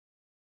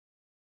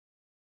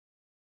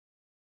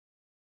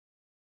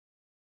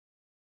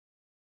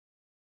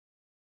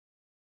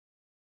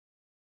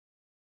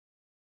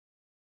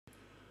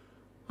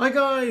Hi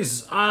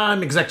guys,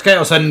 I'm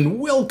ExactChaos and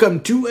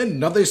welcome to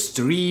another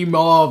stream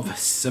of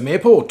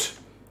SimAirport.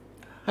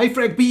 Hey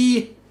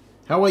Fragby,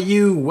 how are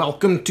you?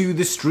 Welcome to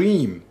the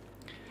stream.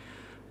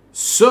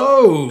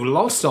 So,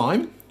 last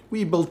time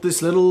we built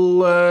this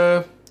little,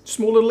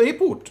 small little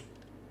airport.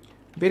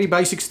 Very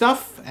basic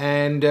stuff,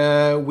 and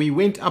we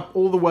went up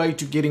all the way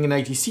to getting an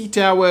ATC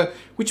tower,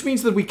 which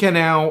means that we can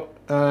now,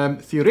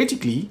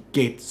 theoretically,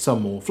 get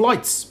some more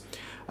flights.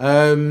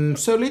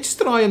 So let's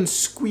try and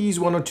squeeze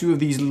one or two of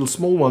these little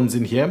small ones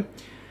in here.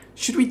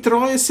 Should we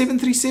try a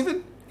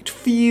 737? It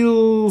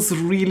feels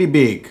really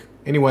big.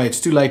 Anyway, it's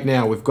too late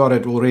now. We've got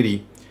it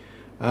already.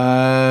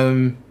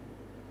 So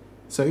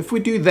if we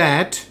do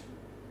that,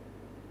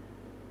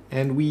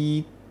 and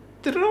we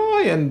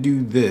try and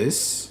do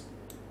this.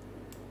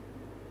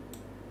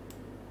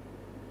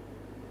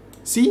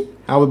 See?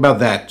 How about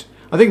that?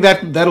 I think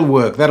that'll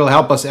work. That'll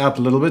help us out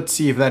a little bit.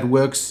 See if that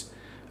works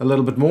a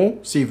little bit more.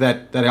 See if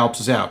that helps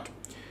us out.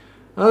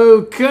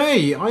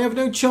 Okay, I have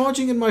no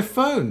charging in my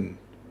phone.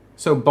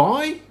 So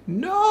buy?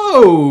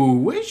 No!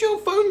 Where's your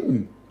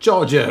phone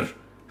charger?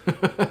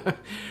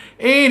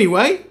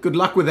 Anyway, good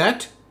luck with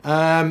that.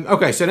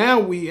 Okay, so now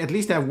we at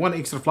least have one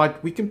extra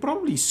flight. We can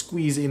probably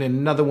squeeze in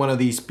another one of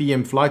these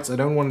PM flights. I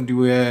don't want to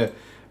do a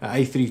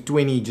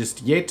A320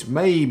 just yet.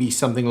 Maybe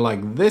something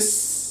like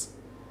this.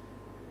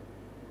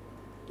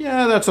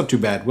 Yeah, that's not too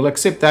bad. We'll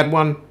accept that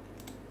one.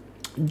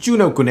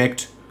 Juno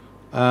Connect.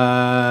 What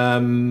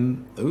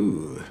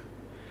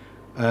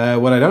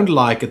I don't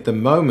like at the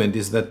moment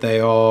is that they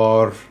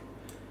are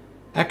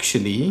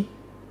actually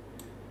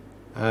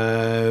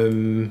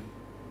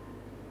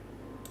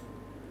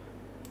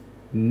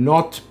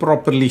not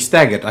properly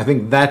staggered. I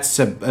think that's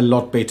a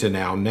lot better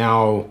now.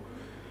 Now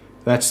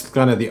that's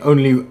kind of the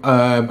only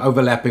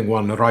overlapping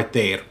one right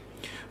there.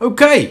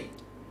 Okay.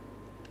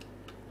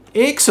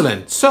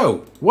 Excellent.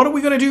 So what are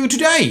we going to do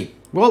today?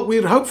 Well,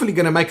 we're hopefully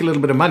going to make a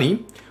little bit of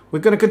money. We're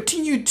going to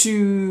continue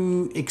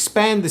to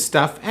expand this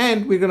stuff,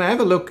 and we're going to have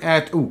a look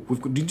at... Oh, we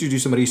need to do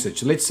some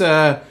research. Let's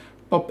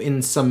pop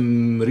in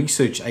some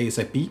research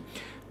ASAP.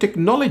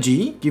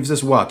 Technology gives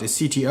us what? A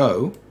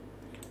CTO,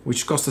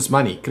 which costs us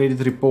money.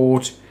 Credit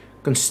report.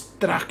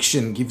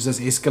 Construction gives us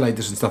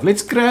escalators and stuff.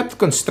 Let's grab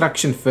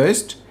construction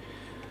first.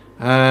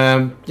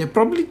 Yeah,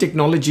 probably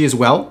technology as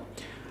well.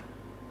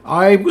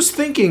 I was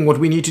thinking what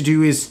we need to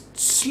do is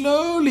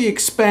slowly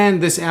expand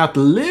this out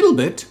a little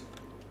bit,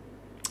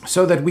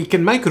 so that we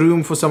can make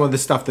room for some of the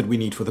stuff that we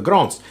need for the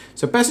grants.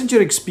 So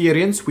passenger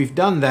experience, we've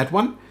done that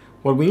one.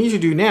 What we need to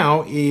do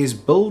now is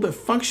build a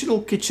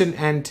functional kitchen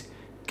and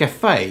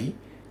cafe,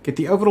 get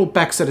the overall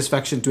pack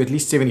satisfaction to at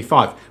least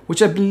 75,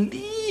 which I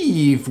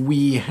believe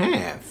we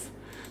have.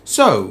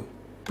 So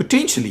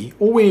potentially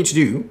all we need to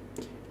do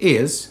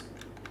is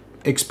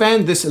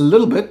expand this a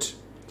little bit,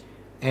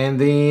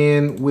 and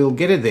then we'll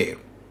get it there.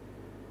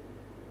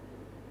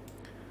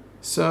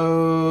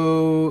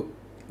 So...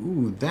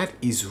 Ooh, that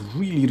is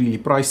really, really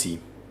pricey.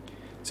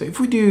 So if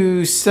we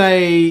do,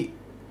 say,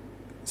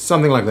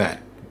 something like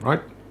that,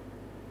 right?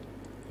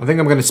 I think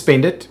I'm going to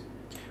spend it.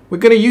 We're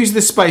going to use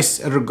this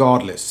space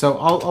regardless. So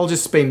I'll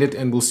just spend it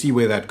and we'll see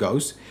where that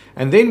goes.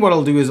 And then what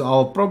I'll do is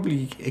I'll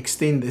probably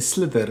extend a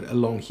slither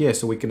along here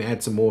so we can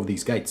add some more of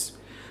these gates.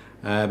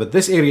 But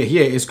this area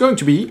here is going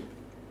to be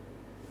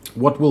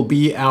what will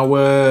be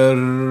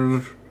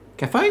our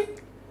cafe?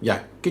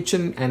 Yeah,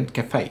 kitchen and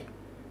cafe.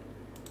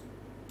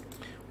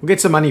 We'll get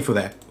some money for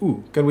that.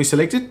 Ooh, can we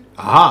select it?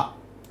 Aha!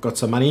 Got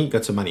some money,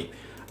 got some money.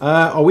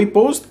 Are we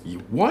paused?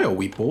 Why are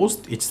we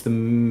paused? It's the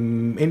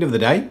end of the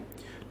day.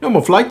 No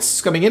more flights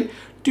coming in.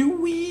 Do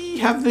we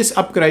have this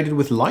upgraded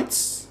with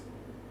lights?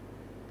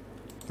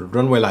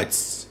 Runway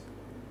lights.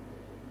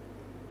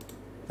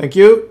 Thank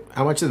you.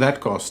 How much did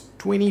that cost?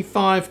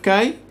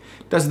 25k.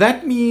 Does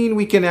that mean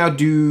we can now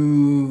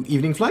do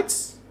evening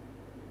flights?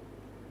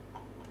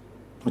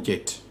 Not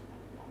yet.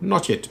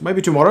 Not yet.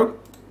 Maybe tomorrow.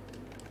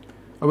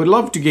 I would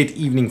love to get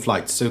evening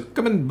flights, so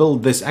come and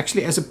build this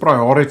actually as a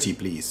priority,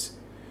 please.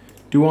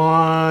 Can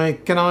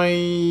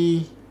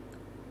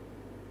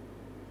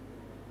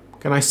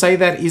I say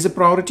that is a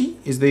priority?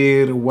 Is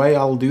there a way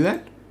I'll do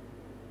that?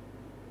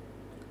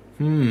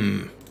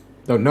 Don't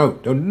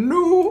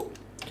know.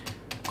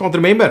 Can't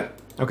remember.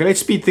 Okay, let's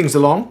speed things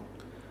along.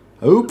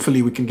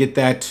 Hopefully we can get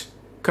that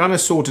kind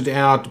of sorted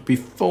out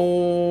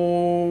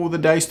before the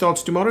day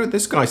starts tomorrow.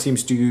 This guy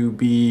seems to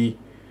be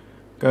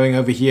going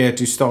over here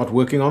to start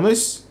working on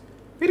this.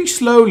 Very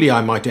slowly, I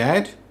might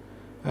add.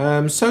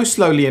 So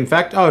slowly, in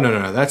fact. Oh,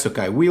 no, that's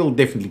okay. We'll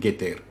definitely get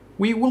there.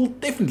 We will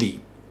definitely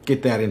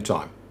get there in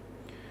time.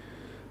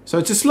 So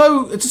it's a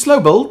slow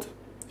build.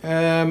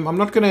 I'm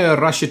not going to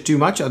rush it too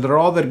much. I'd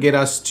rather get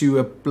us to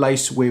a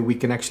place where we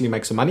can actually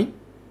make some money.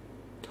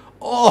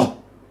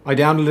 Oh, I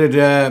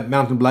downloaded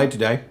Mountain Blade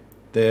today.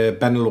 The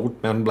Bannerlord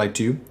Mountain Blade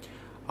 2.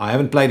 I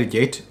haven't played it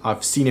yet.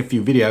 I've seen a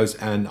few videos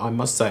and I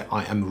must say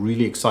I am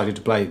really excited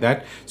to play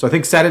that. So I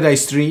think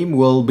Saturday's stream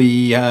will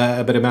be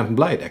a bit of Mountain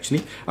Blade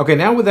actually. Okay,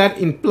 now with that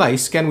in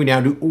place, can we now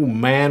do... Oh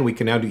man, we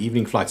can now do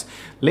evening flights.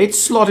 Let's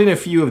slot in a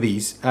few of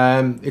these.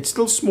 It's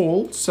still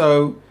small,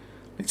 so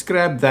Let's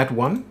grab that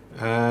one.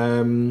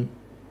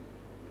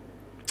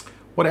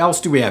 What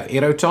else do we have?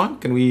 Aero time.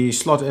 Can we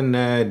slot in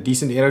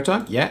decent aero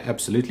time? Yeah,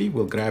 absolutely.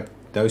 We'll grab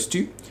those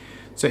two.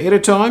 So aero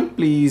time,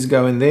 please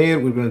go in there.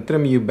 We're going to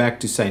trim you back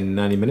to say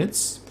 90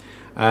 minutes.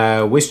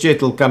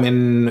 WestJet will come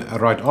in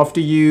right after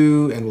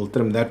you, and we'll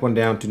trim that one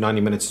down to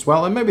 90 minutes as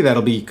well. And maybe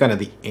that'll be kind of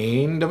the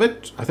end of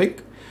it, I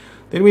think.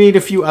 Then we need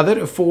a few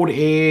other. Ford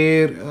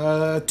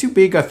Air, too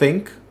big, I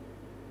think.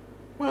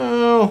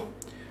 Well,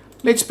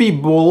 let's be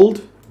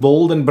bold.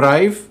 Bold and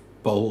brave.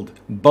 Bold.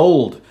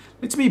 Bold.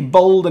 Let's be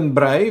bold and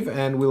brave,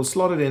 and we'll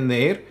slot it in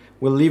there.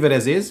 We'll leave it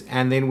as is,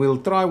 and then we'll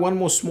try one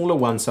more smaller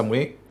one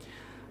somewhere.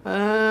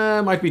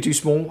 Might be too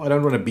small. I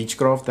don't want a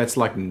Beechcraft. That's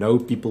like no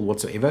people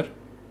whatsoever.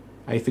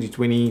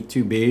 A320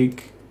 too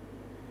big.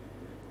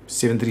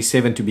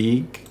 737 too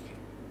big.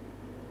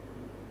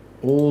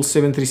 All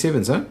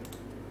 737s, huh?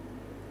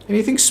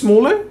 Anything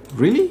smaller?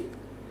 Really?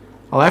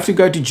 I'll have to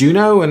go to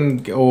Juneau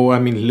or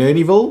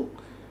Lernyville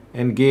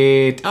and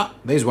get... Ah,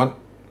 there's one.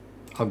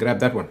 I'll grab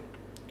that one.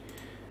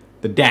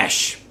 The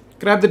Dash.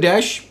 Grab the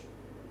Dash.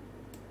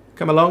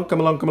 Come along, come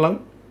along, come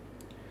along.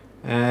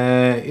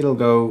 It'll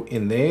go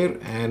in there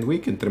and we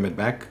can trim it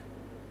back.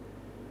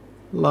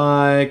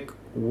 Like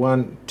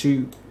 1,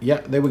 2.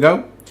 Yeah, there we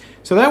go.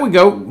 So there we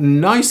go.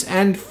 Nice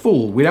and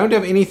full. We don't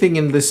have anything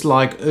in this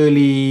like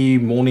early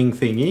morning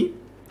thingy.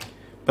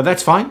 But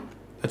that's fine.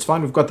 That's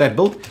fine. We've got that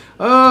built.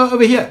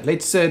 Over here.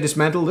 Let's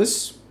dismantle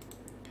this.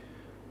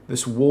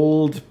 This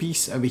walled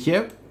piece over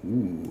here.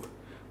 Ooh.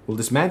 We'll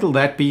dismantle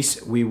that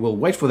piece. We will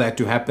wait for that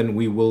to happen.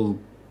 We will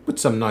put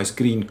some nice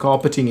green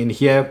carpeting in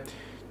here,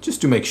 just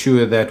to make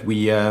sure that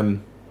we.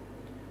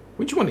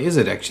 Which one is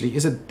it actually?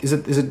 Is it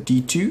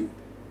D2?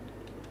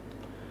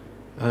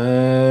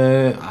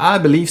 I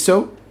believe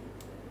so.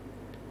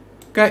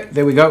 Okay,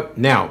 there we go.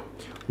 Now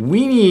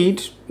we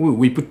need.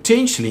 We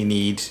potentially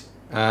need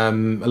a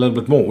little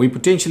bit more. We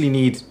potentially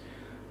need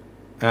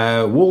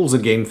walls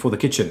again for the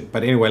kitchen.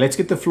 But anyway, let's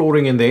get the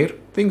flooring in there.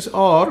 Things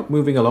are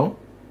moving along.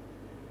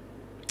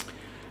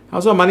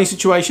 How's our money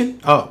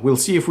situation? Oh, we'll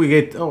see if we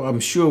get... Oh, I'm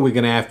sure we're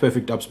going to have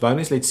perfect ops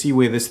bonus. Let's see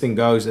where this thing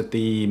goes at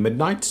the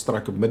midnight.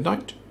 Strike of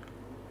midnight.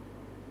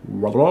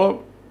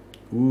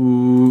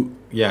 Ooh,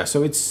 yeah,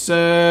 so it's...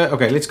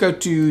 okay, let's go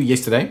to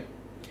yesterday.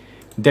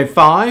 Day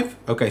 5.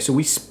 Okay, so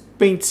we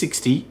spent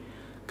 60.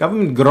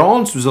 Government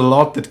grants was a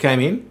lot that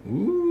came in.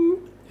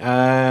 Ooh.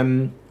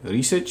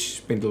 Research.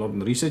 Spent a lot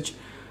on research.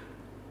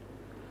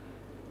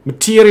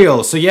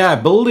 Material. So yeah,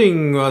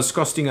 building was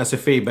costing us a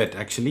fair bit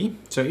actually.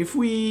 So if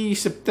we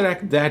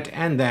subtract that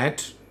and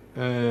that,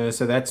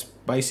 so that's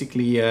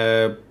basically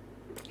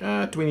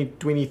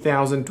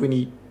 20,000,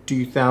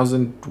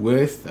 22,000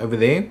 worth over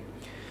there.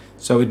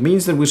 So it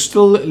means that we're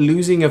still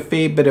losing a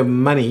fair bit of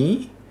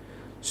money.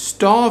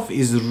 Staff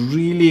is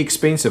really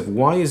expensive.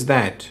 Why is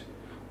that?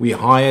 We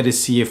hired a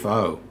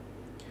CFO.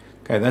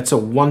 Okay, that's a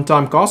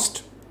one-time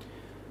cost.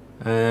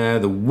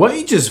 The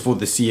wages for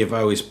the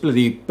CFO is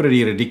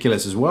pretty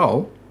ridiculous as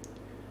well,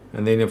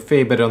 and then a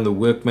fair bit on the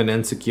workmen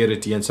and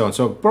security and so on.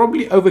 So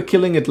probably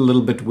overkilling it a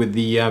little bit with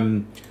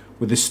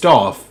the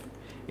staff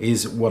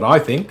is what I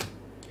think.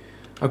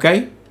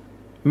 Okay,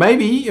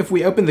 maybe if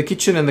we open the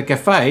kitchen and the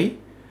cafe,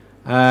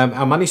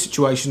 our money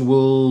situation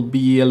will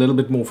be a little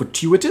bit more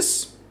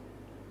fortuitous.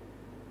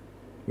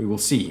 We will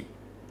see.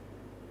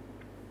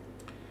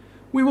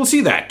 We will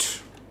see that.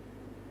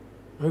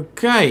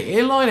 Okay,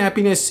 airline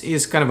happiness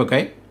is kind of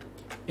okay.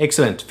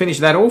 Excellent. Finish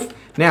that off.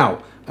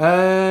 Now,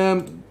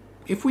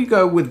 if we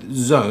go with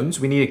zones,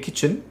 we need a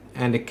kitchen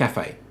and a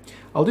cafe.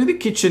 I'll do the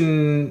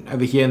kitchen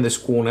over here in this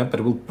corner,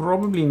 but we'll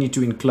probably need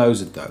to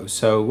enclose it though.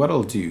 So what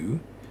I'll do,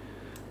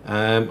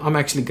 I'm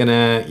actually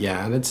gonna,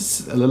 yeah,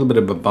 that's a little bit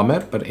of a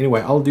bummer, but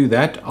anyway, I'll do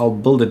that. I'll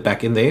build it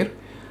back in there.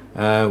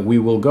 We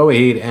will go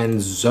ahead and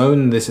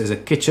zone this as a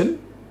kitchen.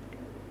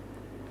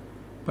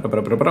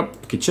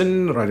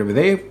 Kitchen right over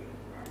there.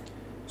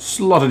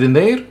 Slot it in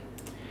there,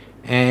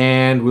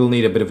 and we'll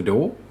need a bit of a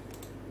door.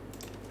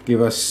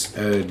 Give us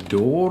a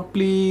door,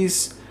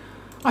 please.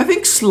 I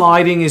think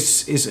sliding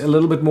is a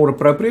little bit more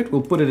appropriate.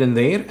 We'll put it in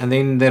there, and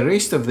then the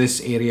rest of this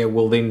area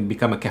will then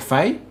become a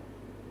cafe.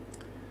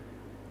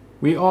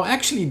 We are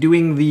actually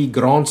doing the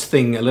grants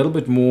thing a little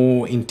bit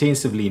more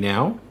intensively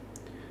now.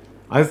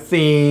 I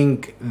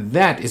think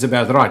that is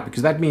about right,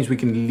 because that means we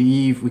can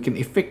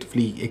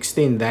effectively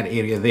extend that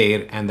area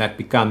there, and that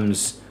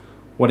becomes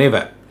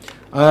whatever.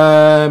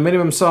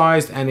 Minimum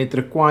sized, and it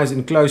requires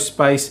enclosed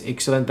space.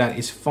 Excellent, that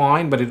is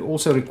fine, but it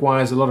also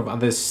requires a lot of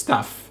other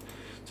stuff.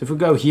 So if we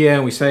go here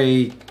and we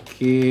say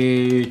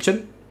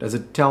kitchen, does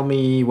it tell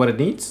me what it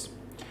needs?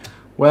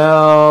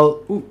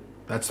 Well, ooh,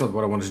 that's not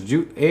what I wanted to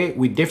do.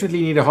 We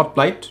definitely need a hot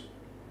plate.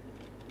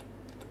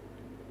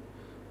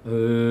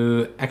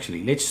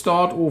 Actually, let's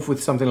start off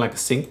with something like a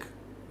sink.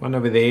 One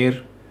over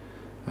there.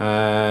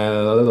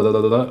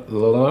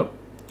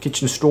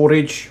 Kitchen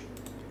storage.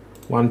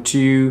 1,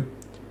 2.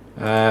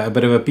 A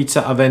bit of a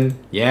pizza oven.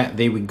 Yeah,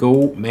 there we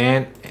go,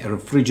 man. A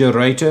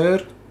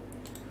refrigerator.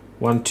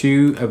 1,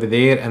 2 over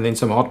there, and then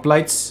some hot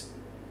plates.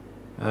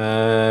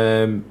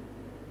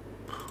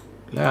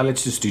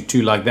 Let's just do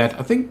 2 like that.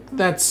 I think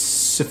that's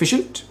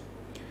sufficient.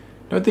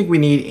 Don't think we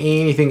need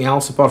anything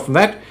else apart from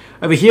that.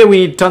 Over here we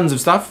need tons of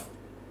stuff.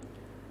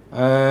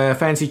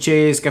 Fancy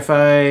chairs,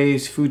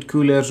 cafes, food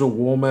coolers or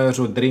warmers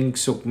or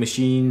drinks or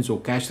machines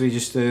or cash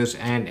registers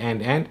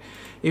and.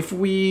 If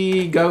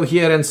we go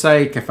here and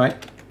say cafe,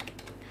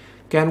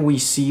 can we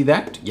see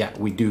that? Yeah,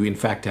 we do in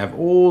fact have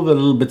all the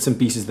little bits and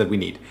pieces that we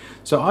need.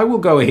 So I will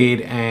go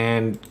ahead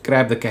and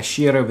grab the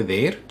cashier over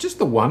there. Just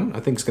the one,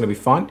 I think it's going to be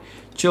fine.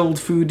 Chilled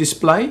food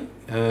display.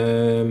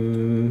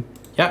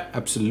 Yeah,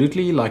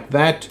 absolutely, like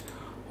that.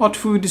 Hot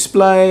food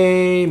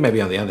display,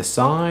 maybe on the other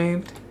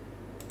side.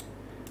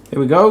 There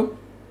we go.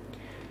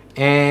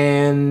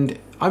 And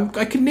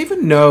I can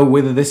never know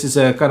whether this is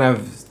a kind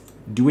of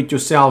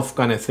do-it-yourself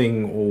kind of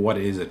thing or what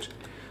is it.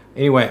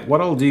 Anyway,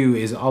 what I'll do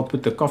is I'll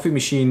put the coffee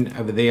machine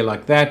over there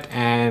like that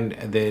and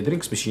the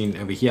drinks machine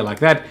over here like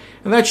that.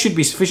 And that should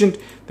be sufficient.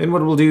 Then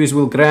what we'll do is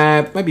we'll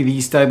grab maybe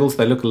these tables.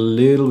 They look a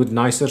little bit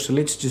nicer. So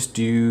let's just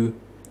do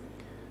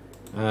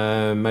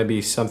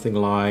maybe something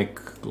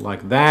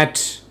like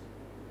that.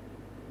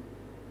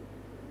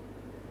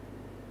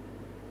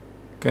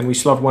 Can we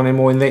slot one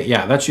more in there?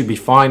 Yeah, that should be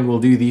fine. We'll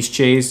do these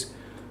chairs.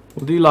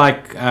 We'll do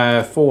like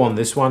 4 on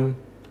this one.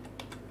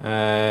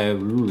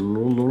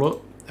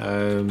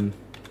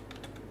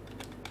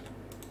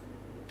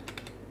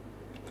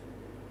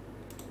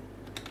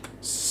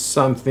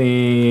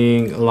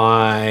 Something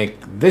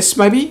like this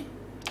maybe.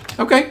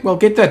 Okay, well,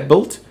 get that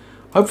built.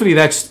 Hopefully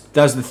that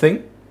does the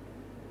thing.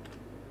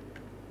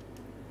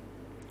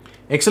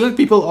 Excellent.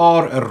 People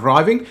are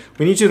arriving.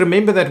 We need to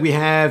remember that we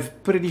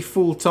have pretty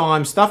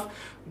full-time stuff.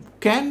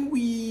 Can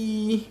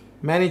we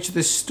manage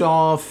the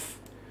staff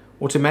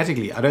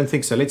automatically? I don't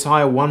think so. Let's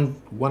hire one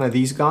of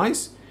these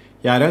guys.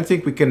 Yeah, I don't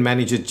think we can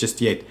manage it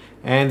just yet.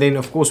 And then,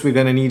 of course, we're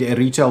going to need a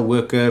retail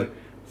worker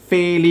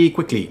fairly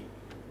quickly.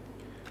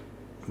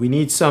 We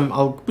need some,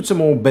 I'll put some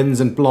more bins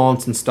and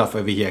plants and stuff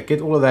over here. Get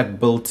all of that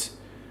built.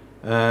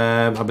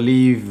 I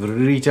believe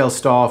retail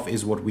staff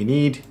is what we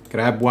need.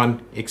 Grab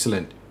one.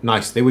 Excellent.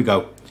 Nice. There we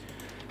go.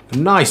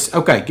 Nice.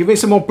 Okay, give me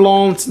some more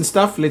plants and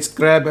stuff. Let's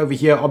grab over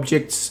here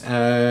objects.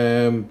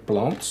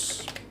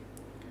 Plants.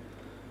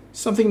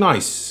 Something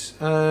nice.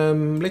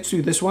 Let's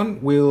do this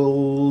one.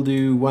 We'll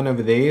do one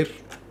over there.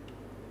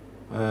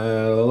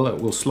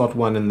 We'll slot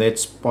one in that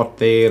spot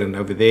there and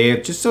over there,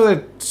 just so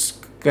that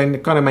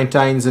it kind of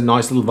maintains a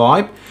nice little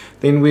vibe.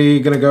 Then we're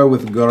going to go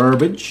with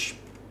garbage.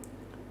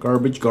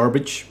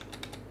 Garbage.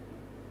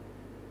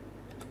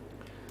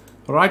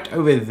 Right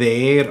over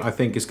there, I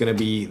think is going to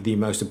be the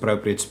most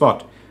appropriate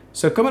spot.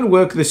 So come and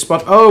work this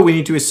spot. Oh, we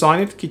need to assign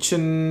it.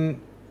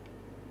 Kitchen.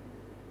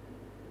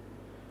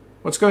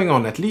 What's going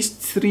on? At least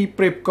 3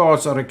 prep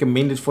cards are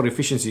recommended for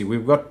efficiency.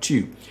 We've got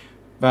 2.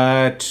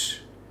 But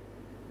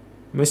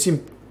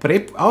missing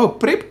prep. Oh,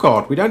 prep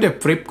card. We don't have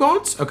prep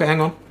cards? Okay,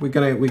 hang on. We're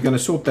gonna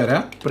sort that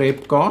out.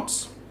 Prep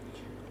cards.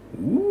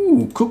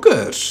 Ooh,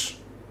 cookers.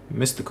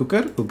 Missed the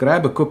cooker. We'll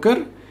grab a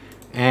cooker.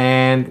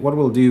 And what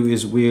we'll do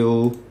is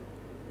we'll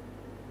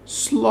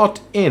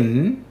slot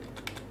in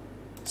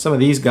some of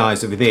these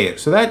guys over there.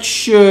 So that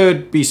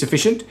should be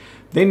sufficient.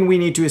 Then we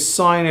need to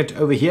assign it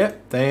over here.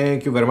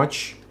 Thank you very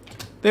much.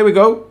 There we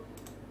go.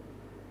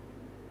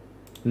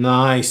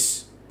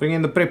 Nice. Bring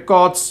in the prep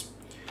cards.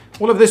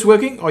 All of this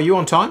working. Are you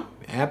on time?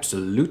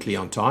 Absolutely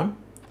on time.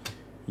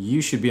 You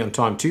should be on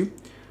time too.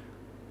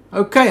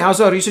 Okay,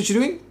 how's our research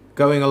doing?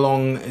 Going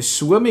along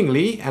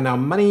swimmingly, and our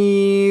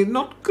money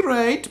not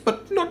great,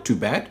 but not too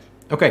bad.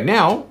 Okay,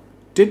 now,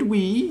 did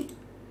we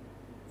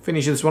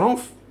finish this one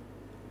off?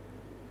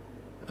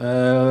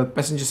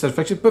 Passenger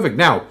satisfaction, perfect.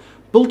 Now,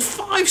 build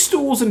 5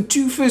 stores and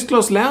 2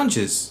 first-class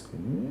lounges.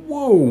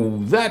 Whoa,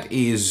 that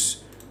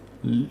is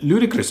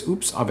ludicrous.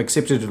 Oops, I've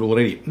accepted it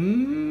already.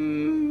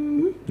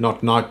 Not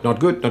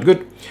good, not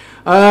good.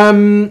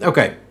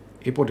 Okay,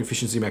 airport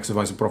efficiency,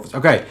 maximizing profits.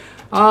 Okay,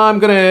 I'm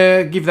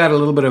gonna give that a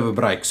little bit of a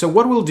break. So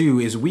what we'll do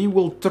is we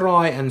will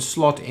try and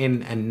slot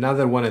in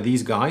another one of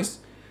these guys,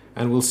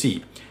 and we'll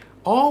see.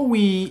 Are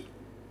we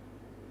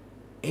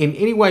in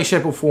any way,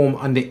 shape or form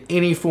under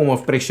any form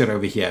of pressure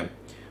over here?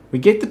 We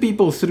get the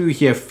people through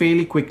here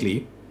fairly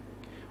quickly.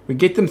 We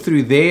get them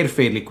through there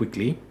fairly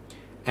quickly.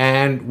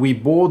 And we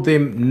board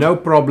them no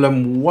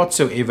problem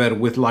whatsoever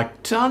with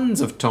like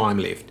tons of time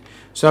left.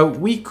 So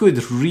we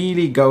could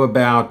really go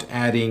about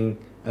adding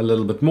a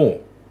little bit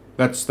more.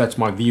 That's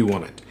my view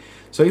on it.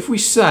 So if we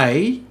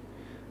say,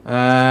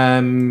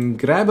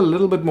 grab a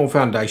little bit more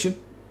foundation,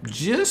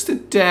 just a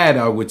tad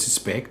I would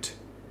suspect.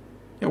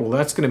 Yeah, well,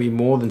 that's going to be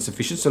more than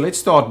sufficient. So let's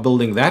start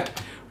building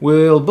that.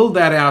 We'll build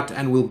that out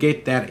and we'll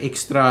get that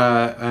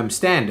extra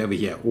stand over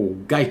here, or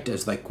gate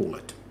as they call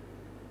it.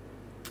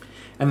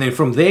 And then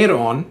from there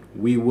on,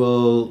 we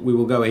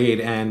will go ahead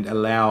and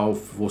allow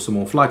for some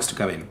more flights to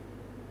come in.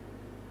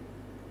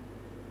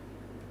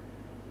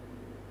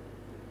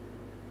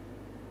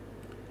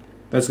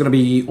 That's going to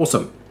be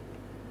awesome.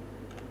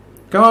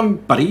 Come on,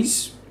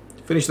 buddies.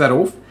 Finish that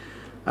off.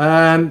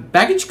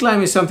 Baggage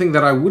claim is something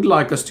that I would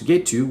like us to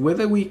get to.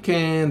 Whether we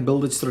can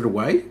build it straight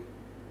away.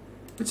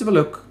 Let's have a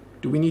look.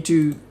 Do we need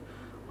to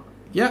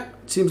Yeah,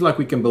 it seems like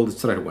we can build it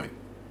straight away.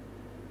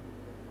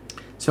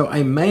 So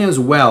I may as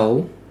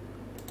well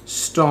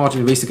start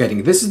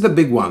investigating. This is the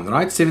big one,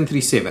 right?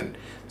 737.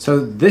 So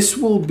this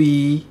will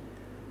be,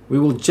 we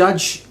will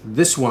judge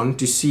this one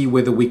to see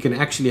whether we can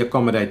actually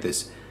accommodate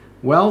this.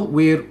 Well,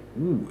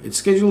 its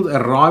scheduled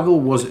arrival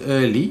was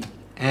early,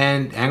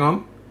 and hang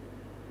on,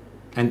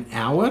 an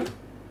hour?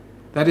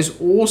 That is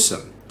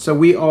awesome. So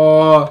we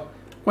are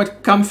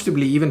quite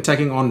comfortably even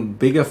taking on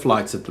bigger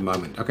flights at the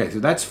moment. Okay, so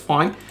that's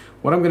fine.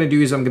 What I'm going to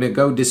do is I'm going to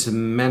go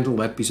dismantle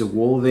that piece of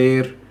wall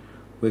there.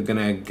 We're going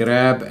to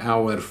grab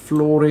our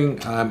flooring,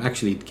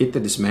 actually get the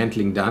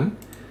dismantling done.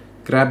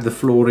 Grab the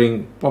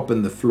flooring, pop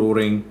in the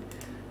flooring,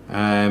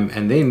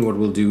 and then what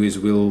we'll do is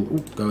we'll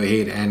go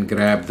ahead and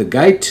grab the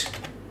gate.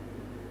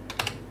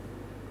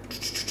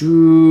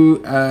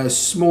 To a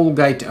small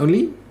gate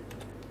only.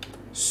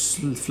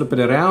 Flip it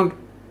around.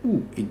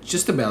 Ooh, it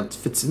just about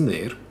fits in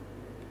there.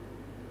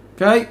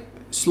 Okay,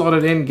 slot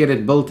it in, get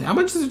it built. How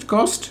much does it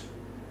cost?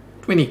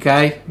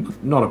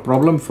 20k. Not a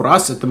problem for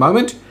us at the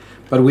moment,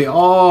 but we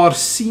are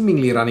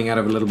seemingly running out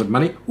of a little bit of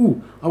money.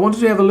 Ooh, I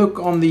wanted to have a look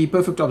on the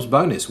Perfect Ops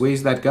bonus.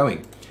 Where's that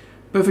going?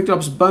 Perfect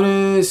Ops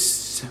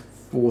bonus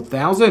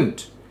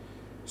 4,000.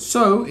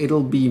 So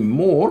it'll be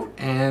more,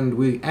 and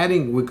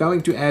we're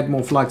going to add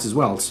more flights as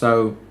well.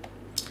 So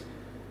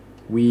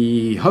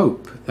we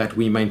hope that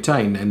we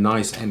maintain a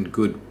nice and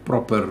good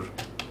proper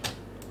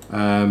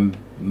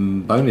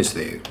bonus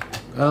there.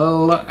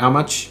 Well, how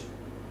much?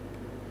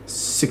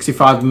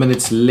 65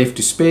 minutes left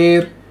to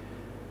spare.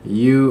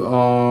 You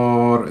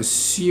are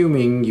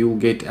assuming you'll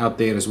get out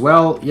there as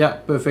well. Yeah,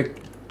 perfect.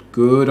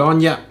 Good on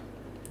ya.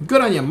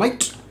 Good on ya,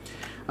 mate.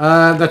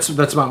 That's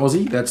my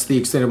Aussie. That's the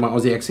extent of my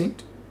Aussie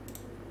accent.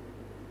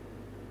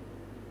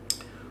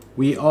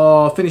 We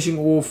are finishing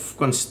off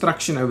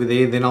construction over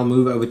there. Then I'll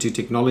move over to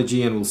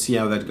technology and we'll see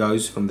how that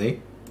goes from there.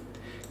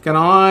 Can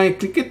I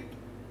click it?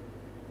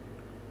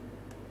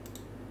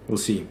 We'll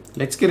see.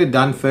 Let's get it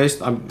done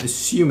first. I'm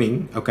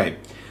assuming. Okay.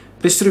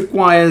 This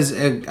requires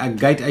a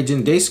gate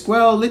agent desk.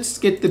 Well, let's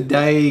get the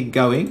day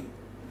going.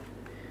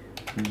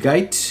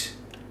 Gate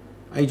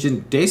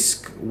agent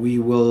desk. We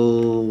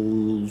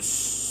will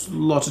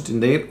slot it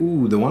in there.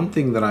 Ooh, the one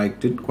thing that I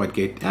didn't quite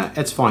get.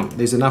 That's fine.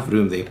 There's enough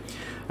room there.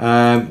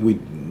 We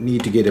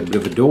need to get a bit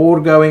of a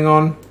door going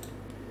on.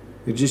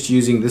 We're just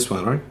using this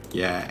one, right?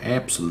 Yeah,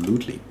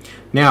 absolutely.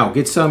 Now,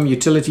 get some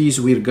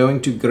utilities. We're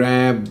going to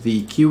grab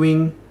the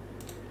queuing.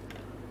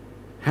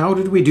 How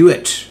did we do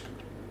it?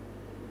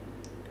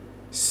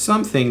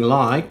 Something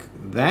like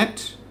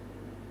that.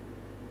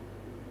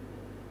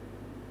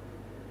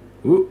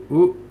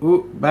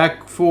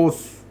 Back,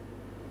 forth.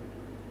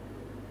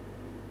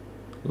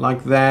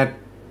 Like that.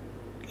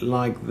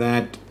 Like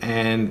that,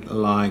 and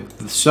like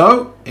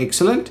so.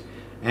 Excellent.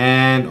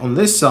 And on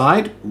this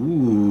side,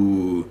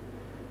 ooh,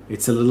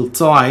 it's a little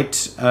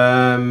tight.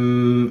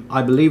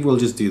 I believe we'll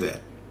just do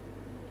that.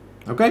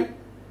 Okay,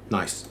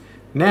 nice.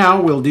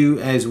 Now we'll do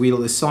as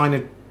we'll assign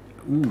it.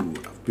 Ooh,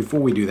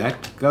 before we do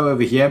that, go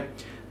over here.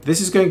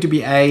 This is going to be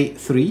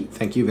A3.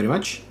 Thank you very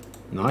much.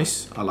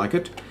 Nice, I like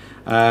it.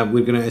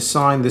 We're going to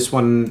assign this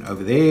one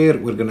over there.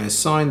 We're going to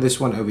assign this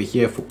one over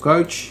here for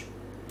coach.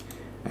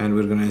 And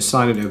we're going to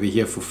assign it over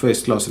here for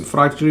first class and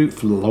flight crew.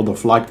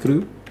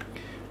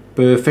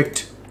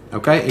 Perfect.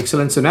 Okay,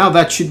 excellent. So now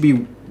that should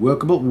be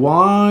workable.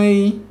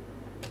 Why?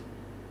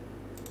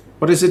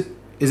 What is it?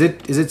 Is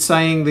it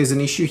saying there's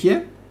an issue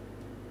here?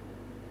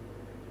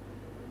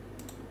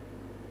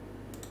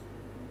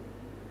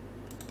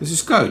 This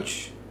is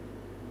coach.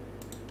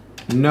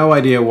 No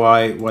idea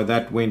why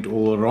that went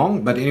all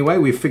wrong. But anyway,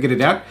 we figured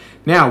it out.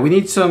 Now we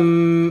need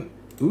some.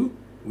 Ooh,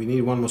 we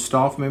need one more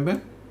staff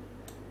member.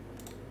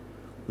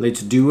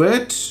 Let's do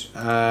it.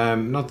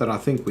 Not that I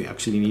think we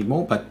actually need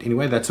more, but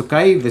anyway, that's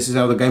okay. This is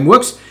how the game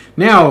works.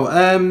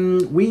 Now,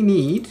 we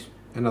need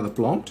another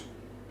plant.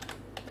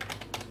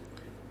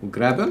 We'll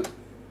grab him.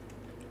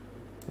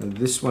 And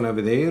this one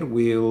over there,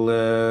 we'll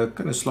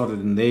kind of slot it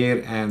in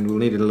there, and we'll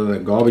need a little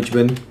garbage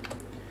bin.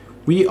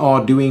 We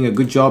are doing a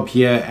good job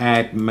here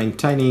at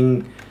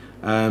maintaining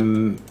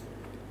a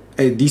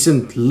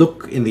decent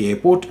look in the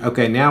airport.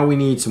 Okay, now we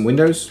need some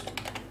windows.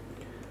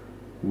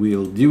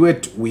 We'll do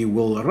it. We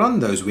will run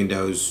those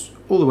windows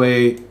all the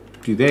way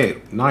to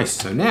there. Nice.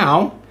 So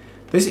now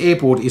this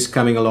airport is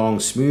coming along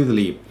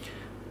smoothly.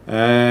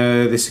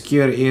 The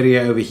secure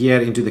area over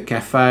here into the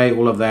cafe,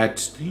 all of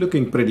that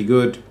looking pretty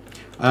good.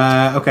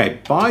 Okay,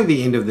 by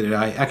the end of the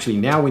day, actually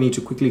now we need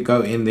to quickly go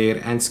in there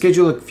and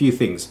schedule a few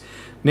things.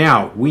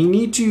 Now we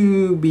need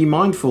to be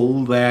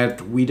mindful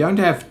that we don't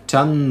have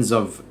tons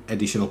of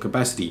additional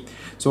capacity.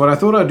 So what I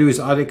thought I'd do is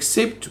I'd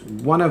accept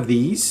one of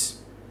these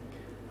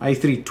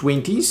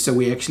A320s, so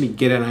we actually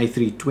get an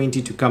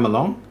A320 to come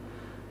along,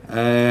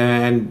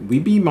 and we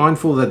be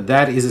mindful that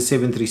that is a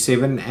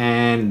 737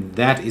 and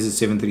that is a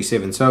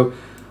 737. So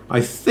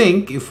I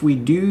think if we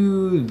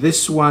do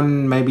this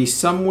one maybe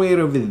somewhere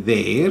over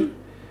there,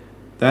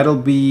 that'll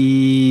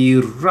be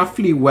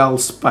roughly well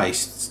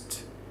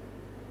spaced.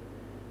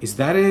 Is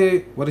that a,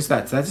 what is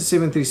that? That's a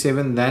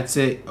 737. That's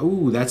a,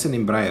 oh, that's an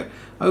Embraer.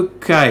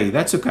 Okay,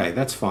 that's okay.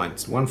 That's fine.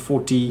 It's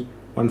 140,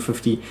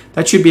 150.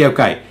 That should be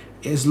okay.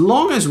 As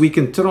long as we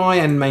can try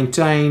and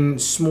maintain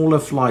smaller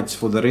flights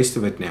for the rest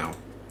of it now.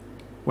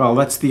 Well,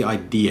 that's the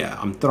idea.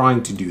 I'm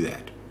trying to do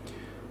that.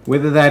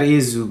 Whether that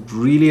is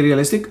really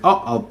realistic.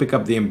 Oh, I'll pick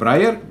up the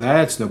Embraer.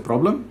 That's no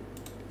problem.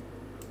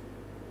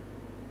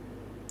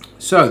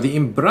 So the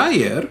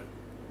Embraer,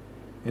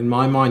 in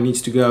my mind,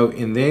 needs to go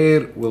in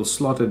there. We'll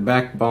slot it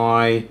back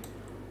by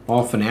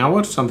half an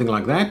hour, something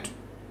like that.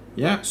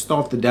 Yeah,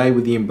 start the day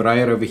with the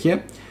Embraer over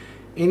here.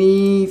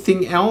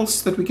 Anything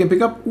else that we can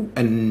pick up? Ooh,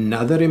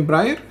 another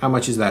Embraer. How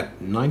much is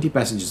that? 90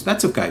 passengers.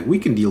 That's okay. We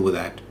can deal with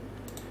that.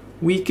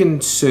 We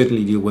can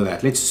certainly deal with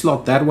that. Let's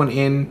slot that one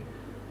in.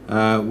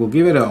 We'll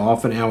give it a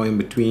half an hour in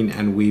between,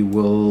 and we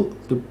will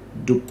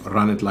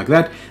run it like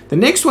that. The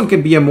next one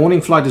can be a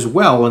morning flight as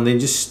well, and then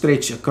just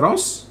stretch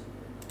across.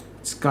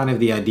 It's kind of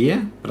the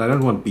idea, but I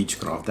don't want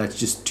Beechcraft. That's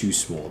just too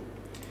small.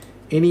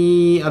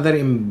 Any other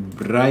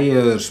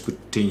Embraers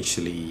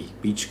potentially?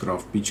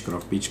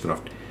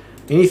 Beechcraft.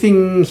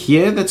 Anything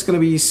here that's going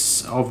to be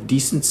of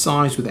decent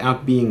size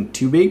without being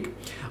too big?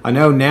 I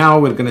know now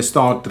we're going to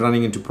start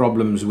running into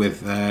problems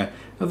with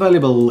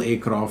available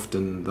aircraft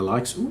and the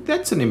likes. Ooh,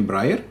 that's an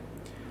Embraer.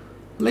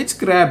 Let's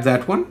grab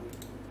that one.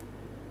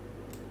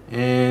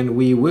 And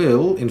we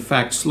will, in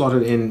fact, slot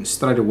it in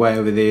straight away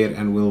over there,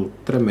 and we'll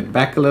trim it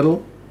back a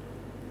little.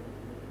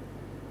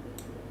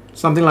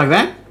 Something like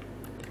that.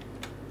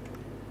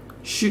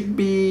 Should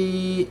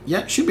be,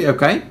 yeah, should be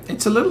okay.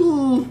 It's a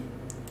little,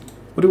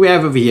 what do we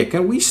have over here?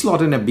 Can we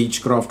slot in a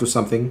Beechcraft or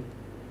something?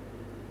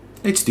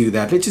 Let's do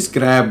that. Let's just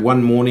grab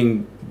one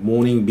morning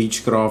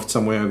Beechcraft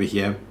somewhere over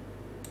here.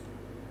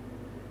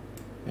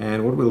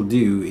 And what we'll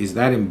do is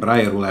that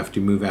Embraer will have to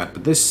move out.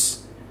 But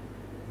this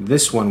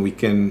one we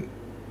can,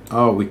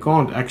 oh, we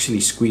can't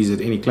actually squeeze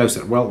it any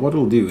closer. Well, what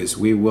we'll do is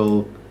we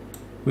will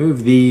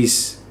move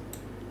these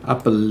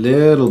up a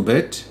little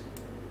bit.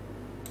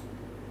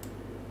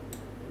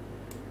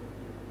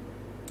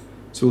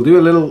 So we'll do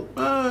a little,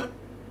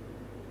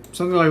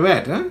 something like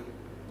that, huh?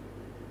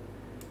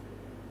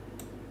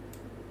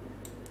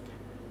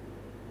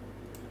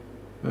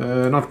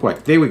 Not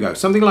quite. There we go.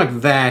 Something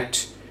like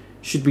that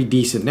should be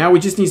decent. Now we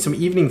just need some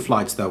evening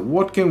flights though.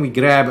 What can we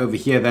grab over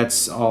here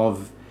that's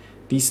of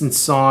decent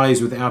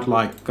size without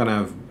like kind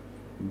of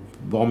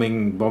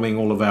bombing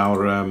all of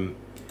our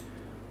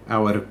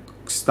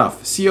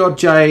stuff?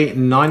 CRJ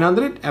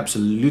 900,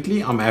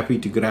 absolutely. I'm happy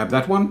to grab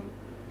that one.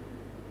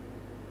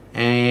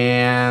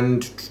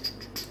 And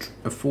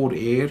a Ford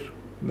Air,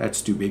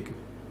 that's too big.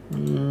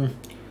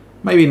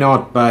 Maybe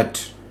not,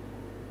 but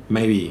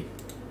maybe.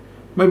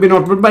 Maybe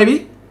not, but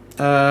maybe.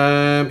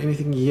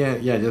 Anything here?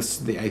 Yeah,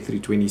 just the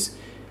A320s.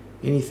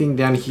 Anything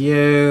down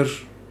here?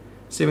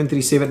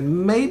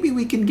 737. Maybe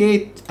we can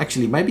get,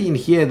 actually, maybe in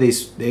here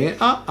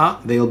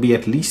there'll be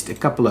at least a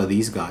couple of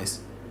these guys.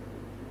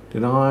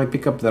 Did I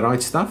pick up the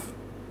right stuff?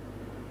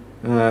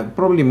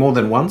 Probably more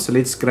than one, so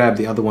let's grab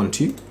the other one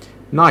too.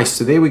 Nice,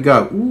 so there we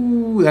go.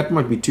 Ooh, that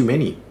might be too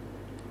many.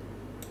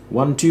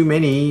 One too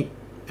many.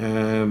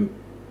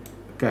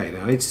 Okay,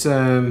 now let's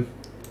trim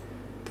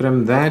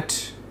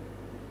that.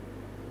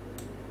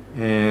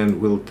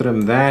 And we'll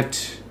trim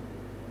that.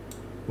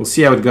 We'll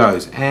see how it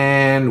goes.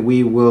 And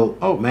we will,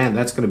 oh man,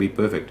 that's going to be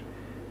perfect.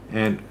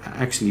 And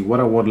actually, what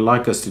I would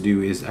like us to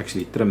do is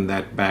actually trim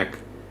that back.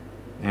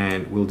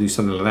 And we'll do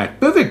something like that.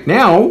 Perfect.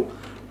 Now,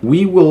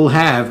 we will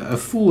have a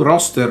full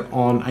roster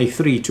on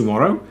A3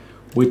 tomorrow,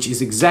 which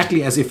is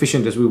exactly as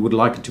efficient as we would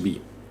like it to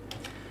be.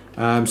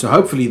 So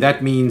hopefully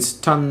that means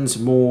tons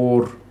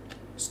more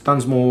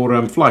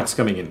flights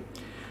coming in.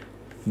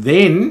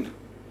 Then,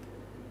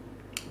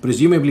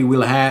 presumably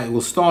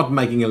we'll start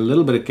making a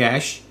little bit of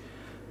cash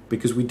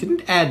because we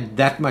didn't add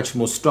that much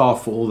more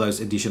staff for all those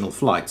additional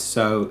flights.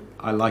 So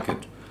I like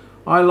it.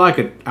 I like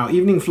it. Our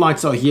evening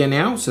flights are here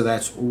now, so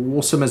that's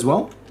awesome as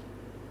well.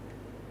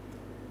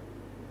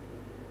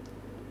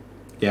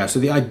 Yeah, so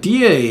the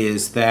idea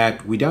is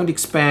that we don't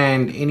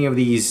expand any of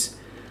these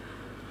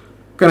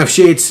kind of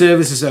shared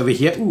services over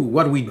here. Ooh,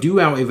 what we do,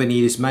 however,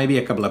 need is maybe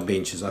a couple of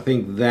benches. I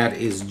think that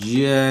is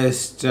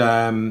just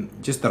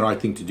the right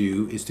thing to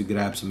do, is to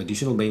grab some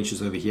additional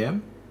benches over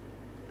here.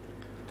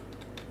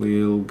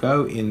 We'll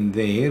go in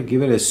there,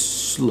 give it a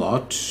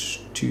slot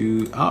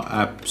to, oh,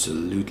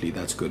 absolutely,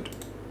 that's good.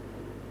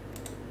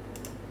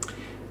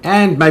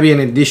 And maybe an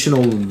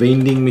additional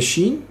vending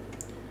machine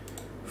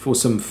for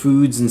some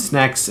foods and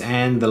snacks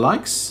and the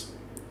likes.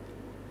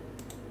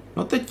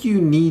 Not that you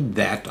need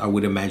that, I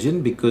would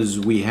imagine, because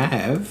we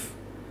have.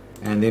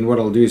 And then what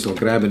I'll do is I'll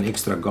grab an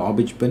extra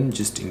garbage bin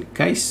just in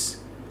case.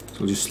 So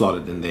we'll just slot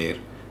it in there.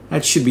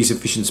 That should be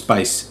sufficient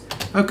space.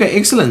 Okay,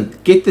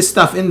 excellent. Get this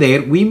stuff in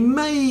there. We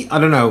may, I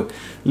don't know,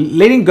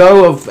 letting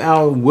go of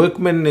our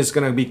workmen is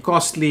going to be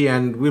costly,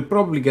 and we're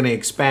probably going to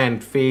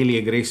expand fairly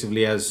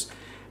aggressively as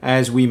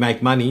we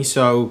make money.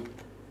 So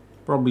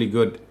probably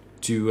good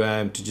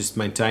to just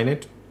maintain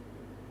it.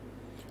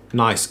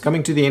 Nice.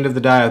 Coming to the end of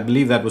the day, I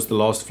believe that was the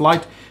last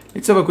flight.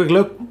 Let's have a quick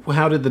look.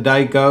 How did the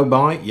day go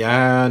by?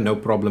 Yeah, no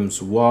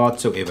problems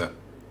whatsoever.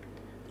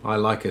 I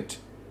like it.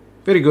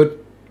 Very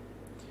good.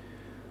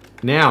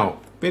 Now,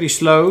 very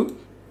slow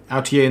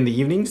out here in the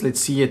evenings. Let's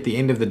see at the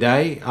end of the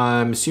day.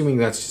 I'm assuming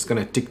that's just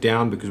going to tick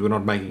down because we're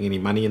not making any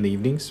money in the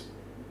evenings.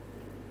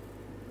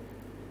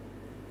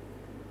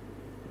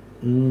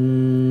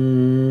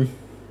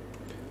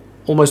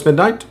 Almost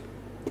midnight.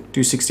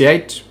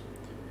 268.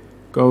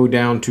 Go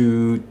down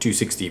to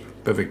 260.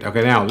 Perfect.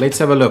 Okay, now let's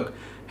have a look.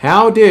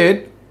 How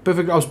did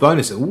Perfect Ops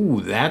bonus?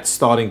 Ooh, that's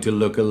starting to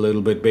look a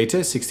little bit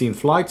better. 16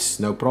 flights,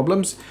 no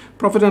problems.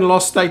 Profit and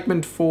loss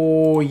statement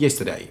for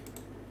yesterday.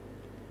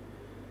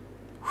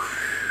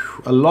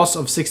 A loss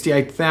of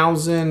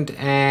 68,000,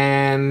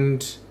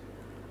 and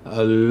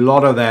a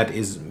lot of that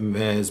is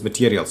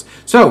materials.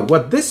 So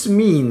what this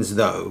means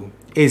though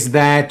is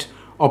that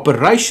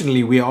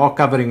operationally we are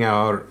covering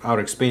our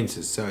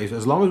expenses. So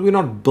as long as we're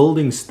not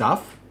building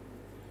stuff,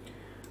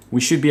 we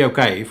should be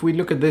okay. If we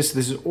look at this,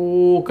 this is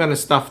all kind of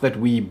stuff that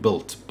we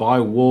built. Buy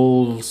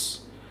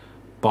walls,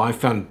 buy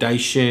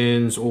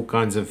foundations, all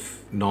kinds of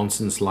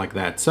nonsense like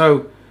that.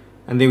 So,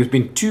 and there's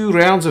been 2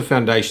 rounds of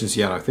foundations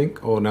here, I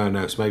think. Or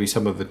no, so maybe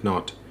some of it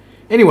not.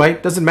 Anyway,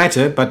 doesn't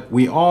matter, but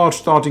we are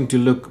starting to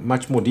look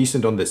much more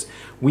decent on this.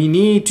 We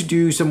need to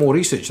do some more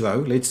research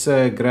though. Let's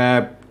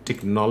grab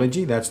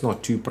technology. That's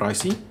not too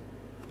pricey.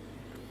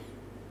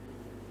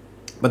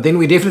 But then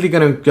we're definitely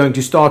going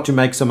to start to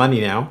make some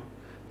money now.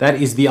 That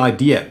is the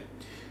idea.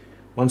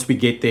 Once we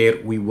get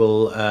there, we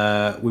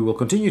will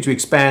continue to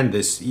expand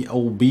this,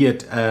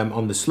 albeit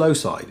on the slow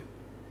side.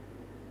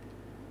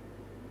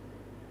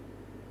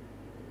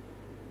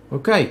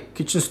 Okay,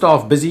 kitchen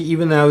staff busy,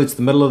 even though it's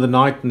the middle of the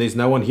night and there's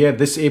no one here.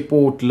 This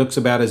airport looks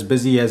about as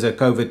busy as a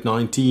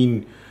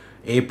COVID-19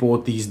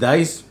 airport these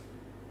days.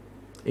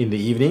 In the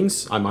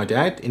evenings, I might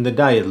add. In the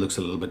day, it looks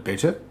a little bit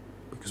better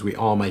because we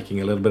are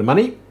making a little bit of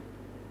money.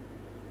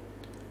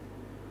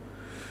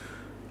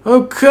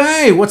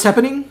 Okay, what's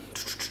happening?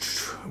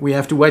 We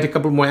have to wait a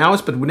couple more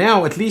hours, but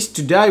now at least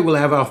today we'll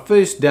have our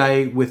first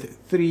day with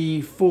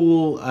 3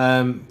 full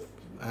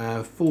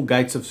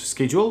gates of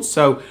schedule.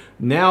 So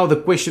now the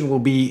question will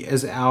be,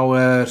 is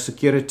our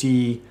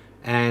security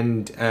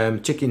and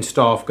check-in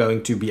staff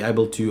going to be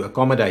able to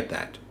accommodate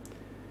that?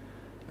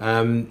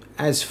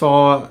 As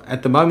far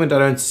at the moment, I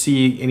don't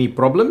see any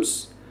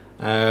problems.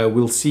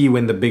 We'll see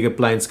when the bigger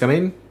planes come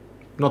in.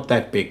 Not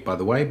that big, by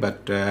the way,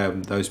 but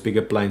those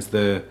bigger planes,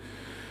 the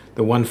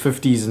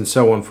 150s and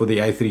so on for the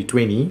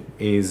A320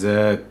 is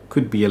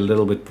could be a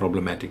little bit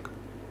problematic.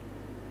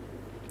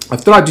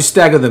 I've tried to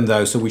stagger them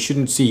though, so we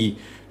shouldn't see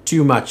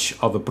too much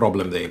of a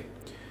problem there.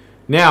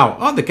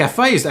 Now, the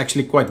cafe is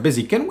actually quite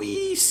busy. Can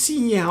we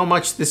see how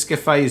much this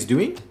cafe is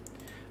doing?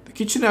 The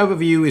kitchen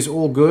overview is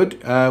all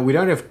good. We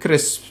don't have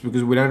crisps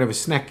because we don't have a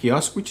snack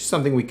kiosk, which is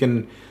something we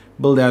can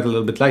build out a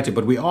little bit later.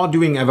 But we are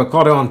doing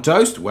avocado on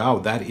toast. Wow,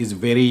 that is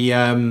very...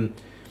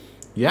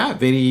 yeah,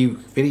 very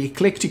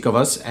eclectic of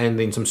us. And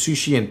then some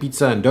sushi and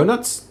pizza and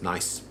donuts.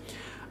 Nice.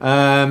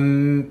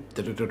 What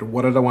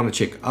did I want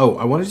to check? Oh,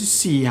 I wanted to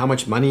see how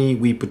much money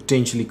we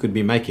potentially could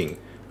be making.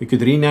 We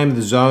could rename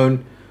the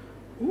zone.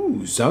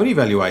 Ooh, zone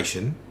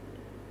evaluation.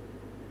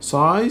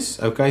 Size.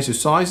 Okay, so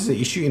size is the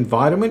issue.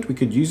 Environment. We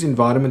could use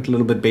environment a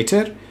little bit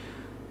better.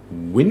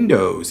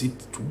 Windows.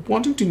 It's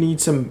wanting to need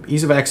some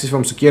ease of access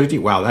from security.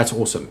 Wow, that's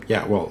awesome.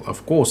 Yeah, well,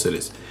 of course it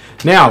is.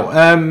 Now,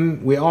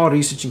 we are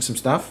researching some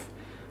stuff.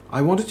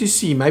 I wanted to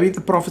see maybe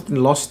the profit and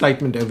loss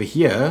statement over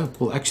here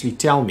will actually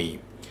tell me.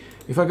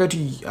 If I go to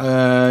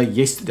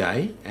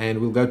yesterday and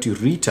we'll go to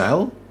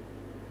retail,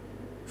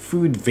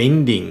 food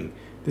vending.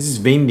 This is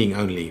vending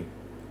only.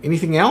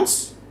 Anything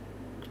else?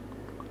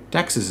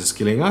 Taxes is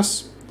killing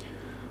us.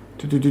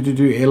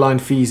 Airline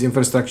fees,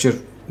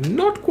 infrastructure.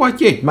 Not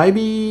quite yet.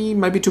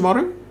 Maybe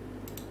tomorrow.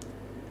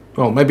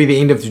 Well, maybe the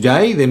end of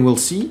today. Then we'll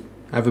see.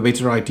 Have a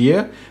better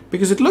idea.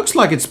 Because it looks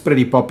like it's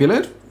pretty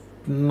popular.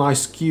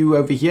 Nice queue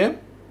over here.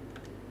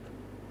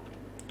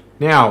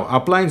 Now, our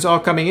planes are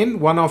coming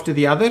in, one after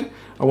the other.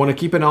 I want to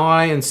keep an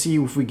eye and see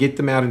if we get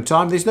them out in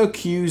time. There's no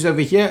queues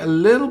over here. A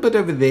little bit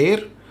over there.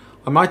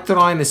 I might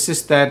try and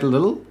assist that a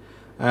little.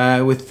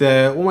 With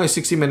almost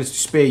 60 minutes to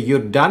spare, you're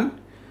done.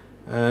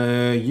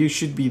 You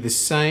should be the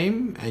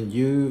same. And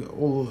you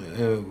all,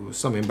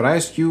 some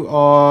Embraers, you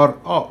are,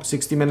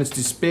 60 minutes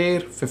to spare.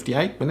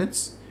 58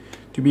 minutes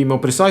to be more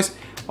precise.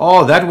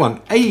 Oh, that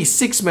one.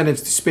 86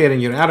 minutes to spare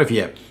and you're out of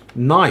here.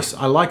 Nice.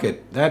 I like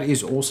it. That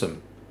is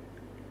awesome.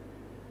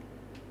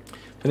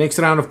 The next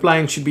round of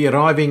playing should be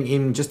arriving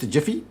in just a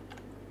jiffy.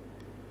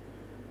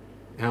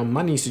 Our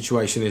money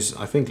situation is,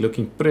 I think,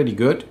 looking pretty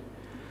good.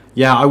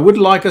 Yeah, I would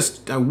like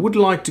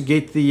to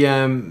get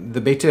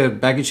the better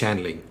baggage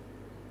handling.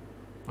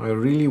 I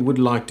really would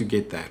like to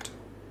get that.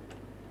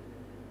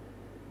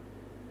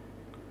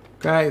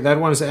 Okay, that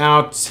one's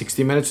out.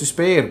 60 minutes to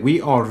spare.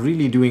 We are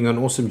really doing an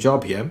awesome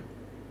job here.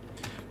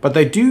 But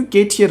they do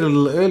get here a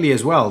little early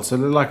as well. So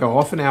they're like a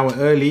half an hour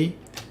early.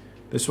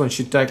 This one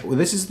should take... Well,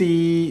 this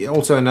is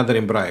also another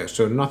Embraer,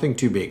 so nothing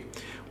too big.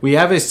 We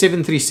have a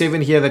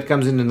 737 here that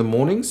comes in the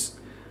mornings.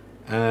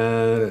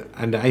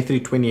 and the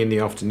A320 in the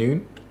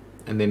afternoon,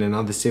 and then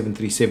another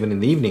 737 in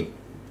the evening.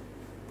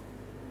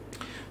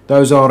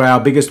 Those are our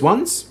biggest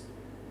ones.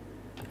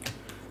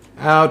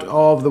 Out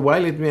of the way,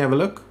 let me have a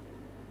look.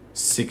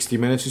 60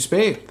 minutes to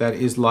spare. That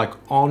is like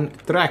on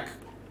track.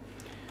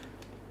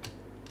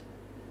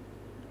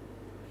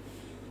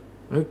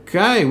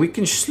 Okay, we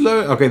can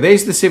slow. Okay,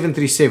 there's the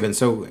 737.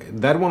 So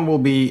that one will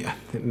be,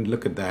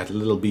 look at that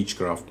little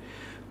Beechcraft.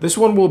 This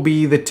one will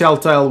be the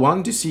telltale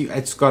one to see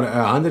it's got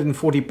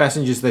 140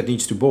 passengers that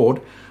needs to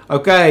board.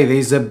 Okay,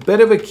 there's a bit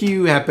of a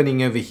queue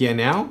happening over here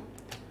now.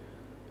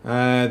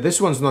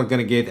 This one's not going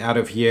to get out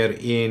of here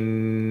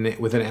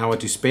with an hour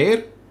to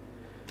spare.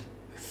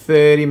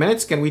 30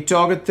 minutes. Can we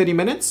target 30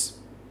 minutes?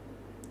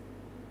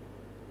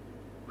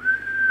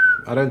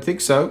 I don't think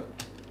so.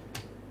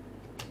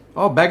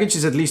 Oh, baggage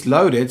is at least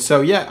loaded.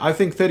 So yeah, I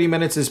think 30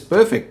 minutes is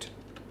perfect.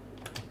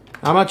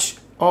 How much?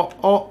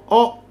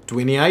 Oh,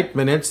 28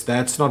 minutes.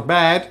 That's not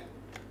bad.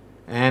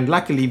 And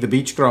luckily the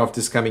Beechcraft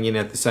is coming in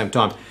at the same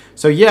time.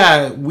 So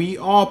yeah, we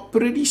are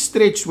pretty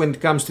stretched when it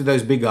comes to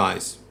those big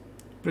guys.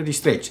 Pretty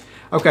stretched.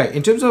 Okay,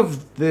 in terms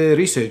of the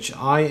research,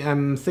 I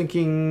am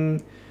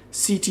thinking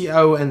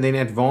CTO and then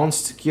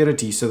advanced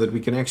security so that we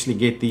can actually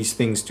get these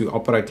things to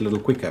operate a little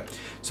quicker.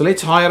 So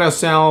let's hire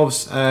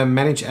ourselves,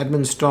 manage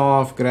admin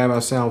staff, grab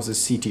ourselves a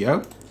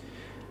CTO.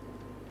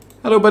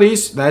 Hello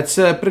buddies, that's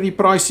a pretty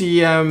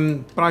pricey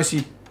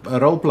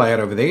role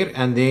player over there,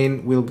 and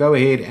then we'll go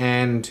ahead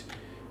and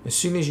as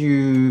soon as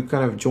you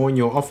kind of join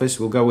your office,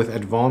 we'll go with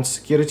advanced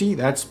security.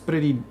 That's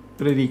pretty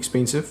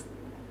expensive.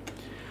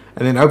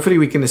 And then hopefully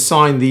we can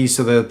assign these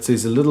so that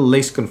there's a little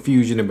less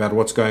confusion about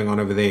what's going on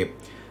over there.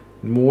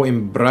 More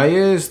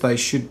Embraers, they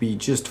should be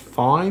just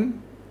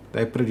fine.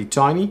 They're pretty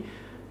tiny.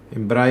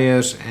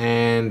 Embraers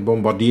and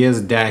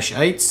Bombardiers Dash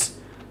 8s.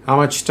 How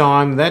much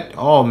time that?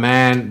 Oh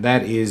man,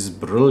 that is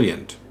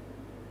brilliant.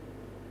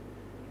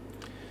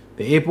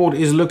 The airport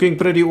is looking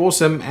pretty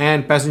awesome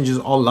and passengers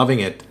are loving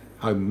it,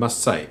 I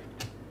must say.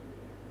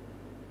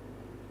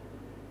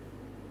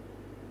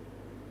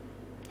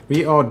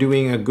 We are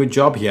doing a good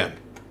job here.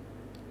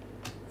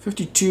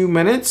 52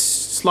 minutes,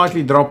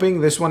 slightly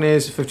dropping. This one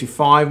is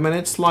 55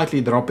 minutes, slightly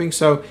dropping.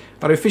 So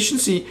our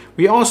efficiency,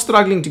 we are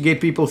struggling to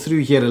get people through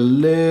here a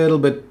little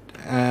bit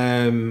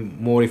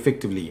more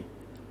effectively.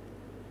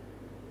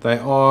 They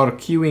are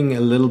queuing a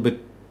little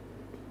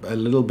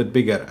bit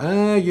bigger.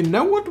 You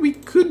know what we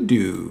could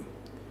do?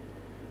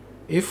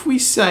 If we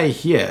say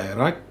here,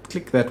 right,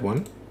 click that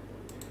one.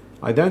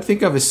 I don't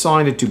think I've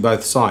assigned it to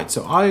both sides.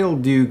 So I'll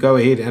go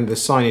ahead and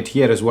assign it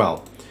here as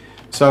well.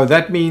 So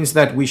that means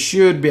that we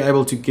should be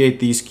able to get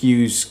these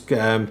queues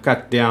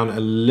cut down a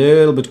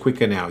little bit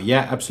quicker now.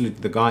 Yeah, absolutely.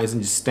 The guy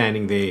isn't just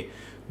standing there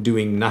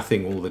doing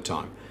nothing all the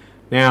time.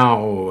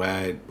 Now,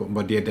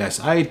 Bombardier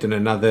Dash 8 and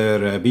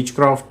another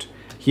Beechcraft.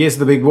 Here's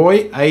the big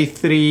boy,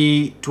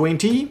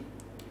 A320.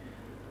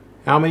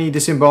 How many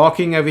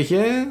disembarking over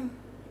here?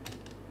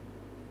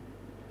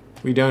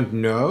 We don't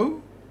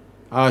know.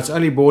 It's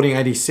only boarding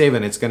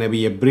 87. It's going to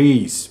be a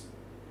breeze.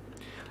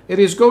 It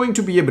is going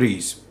to be a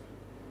breeze.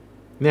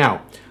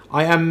 Now,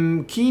 I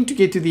am keen to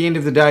get to the end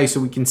of the day so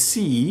we can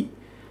see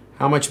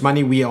how much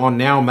money we are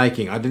now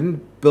making. I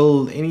didn't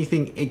build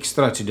anything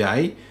extra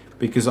today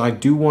because I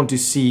do want to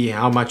see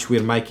how much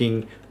we're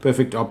making,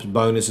 perfect ops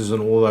bonuses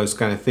and all those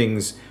kind of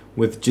things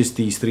with just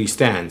these 3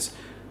 stands.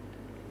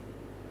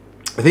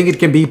 I think it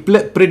can be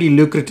pretty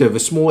lucrative. A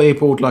small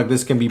airport like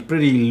this can be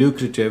pretty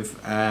lucrative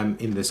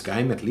in this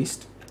game at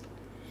least.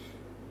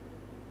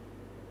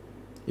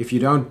 If you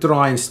don't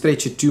try and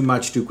stretch it too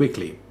much too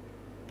quickly.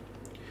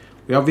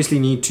 We obviously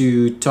need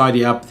to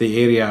tidy up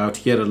the area out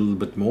here a little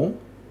bit more.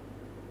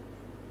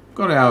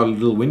 Got our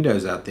little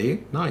windows out there.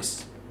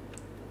 Nice.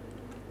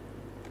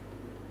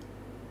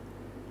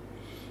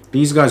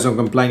 These guys are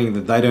complaining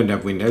that they don't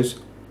have windows.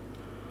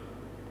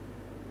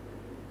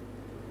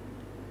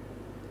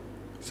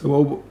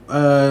 So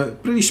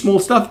pretty small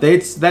stuff.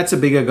 That's a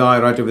bigger guy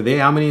right over there.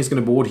 How many is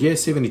going to board here?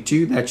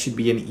 72. That should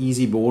be an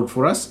easy board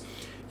for us.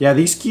 Yeah,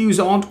 these queues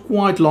aren't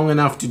quite long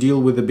enough to deal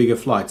with the bigger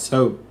flights.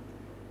 So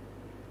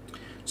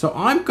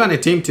I'm kind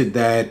of tempted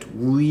that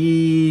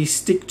we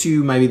stick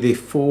to maybe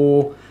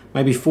four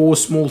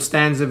small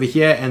stands over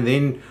here, and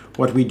then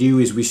what we do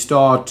is we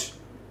start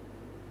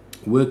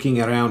working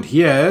around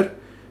here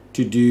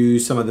to do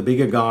some of the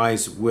bigger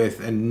guys with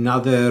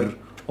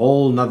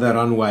whole another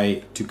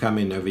runway to come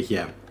in over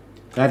here.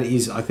 That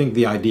is, I think,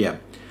 the idea.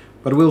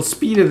 But we'll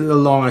speed it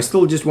along. I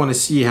still just want to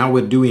see how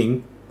we're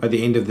doing by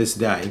the end of this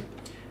day.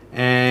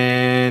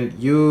 And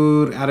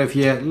you're out of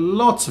here.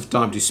 Lots of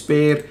time to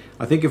spare.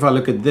 I think if I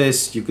look at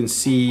this, you can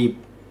see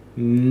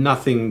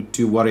nothing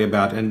to worry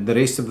about. And the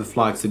rest of the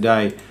flights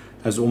today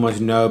has almost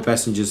no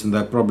passengers, and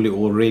they're probably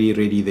already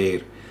ready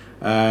there.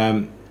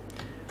 And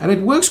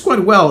it works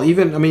quite well.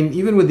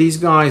 Even with these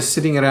guys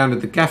sitting around at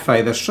the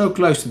cafe, they're so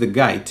close to the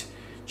gate.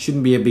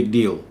 Shouldn't be a big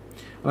deal.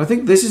 And I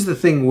think this is the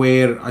thing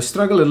where I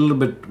struggle a little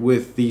bit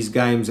with these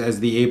games as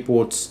the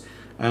airports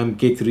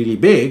get really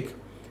big.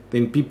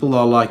 Then people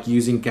are like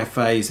using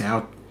cafes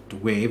out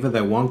wherever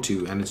they want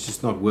to, and it's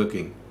just not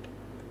working.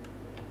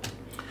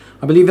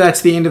 I believe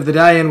that's the end of the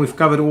day, and we've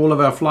covered all of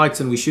our flights,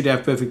 and we should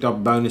have perfect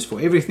op bonus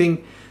for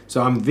everything.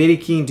 So I'm very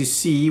keen to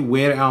see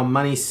where our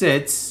money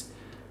sits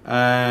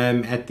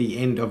at the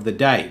end of the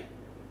day.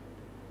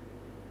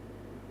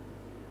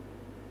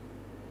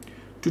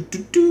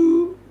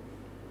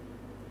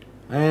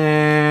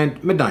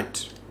 And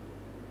midnight.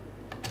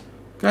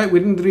 Okay, we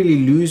didn't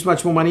really lose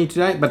much more money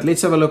today, but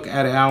let's have a look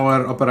at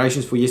our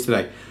operations for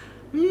yesterday.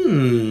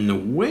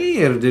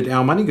 Where did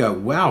our money go?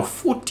 Wow,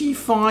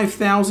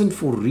 45,000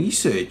 for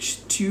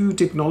research. 2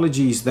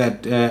 technologies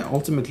that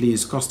ultimately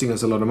is costing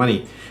us a lot of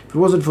money. If it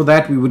wasn't for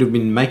that, we would have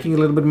been making a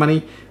little bit of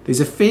money.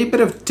 There's a fair bit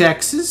of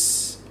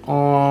taxes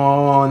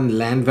on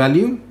land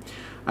value.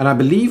 And I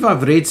believe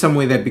I've read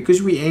somewhere that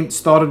because we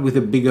started with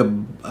a bigger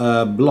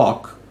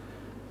block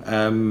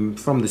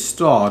from the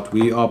start,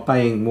 we are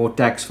paying more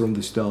tax from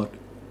the start.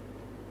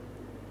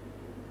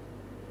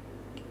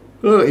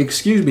 Oh,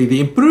 excuse me. The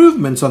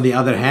improvements, on the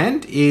other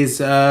hand, is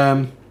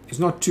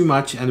not too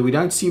much, and we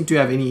don't seem to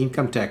have any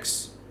income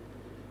tax.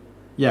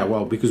 Yeah,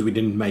 well, because we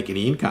didn't make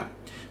any income.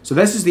 So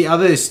this is the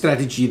other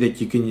strategy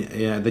that you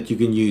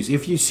can use.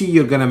 If you see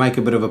you're going to make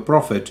a bit of a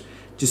profit,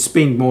 just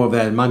spend more of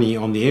that money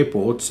on the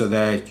airport so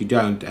that you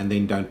don't, and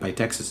then don't pay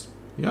taxes.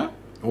 Yeah,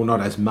 or not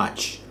as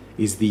much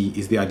is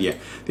the idea.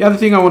 The other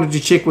thing I wanted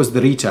to check was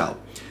the retail.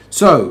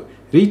 So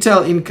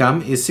retail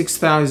income is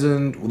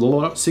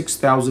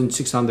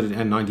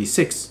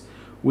 6,696,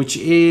 which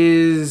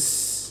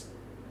is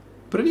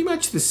pretty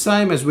much the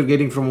same as we're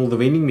getting from all the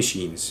vending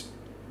machines.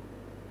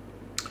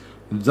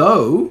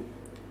 Though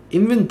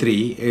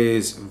inventory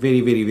is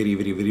very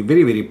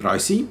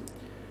pricey,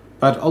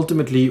 but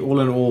ultimately, all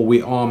in all,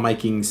 we are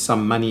making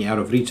some money out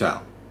of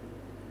retail.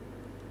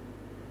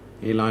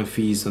 Airline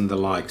fees and the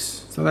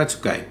likes. So that's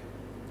okay.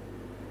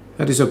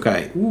 That is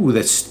okay. Ooh,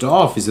 the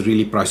staff is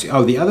really pricey.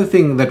 Oh, the other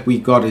thing that we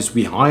got is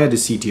we hired a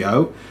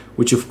CTO,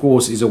 which of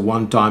course is a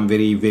one-time,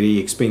 very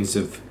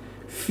expensive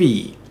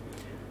fee.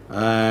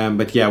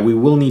 But yeah, we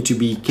will need to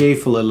be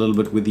careful a little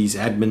bit with these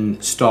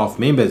admin staff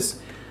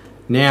members.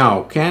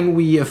 Now, can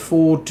we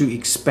afford to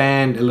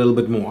expand a little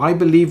bit more? I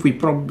believe we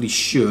probably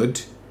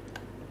should.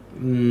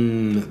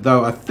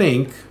 Though I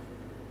think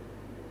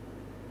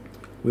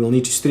we'll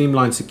need to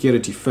streamline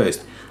security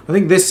first. I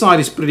think this side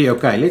is pretty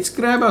okay. Let's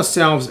grab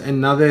ourselves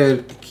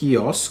another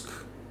kiosk,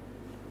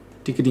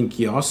 ticketing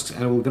kiosks,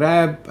 and we'll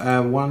grab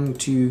 1,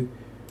 2,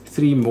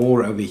 3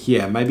 more over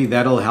here. Maybe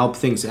that'll help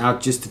things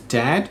out just a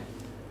tad.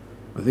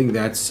 I think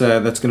that's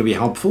going to be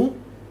helpful.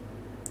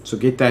 So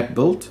get that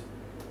built.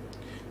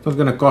 It's not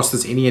going to cost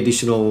us any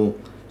additional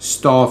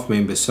staff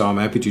members, so I'm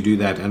happy to do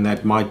that, and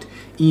that might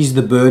ease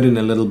the burden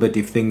a little bit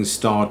if things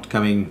start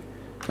coming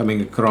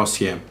across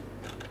here.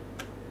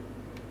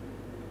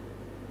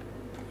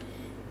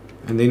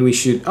 And then we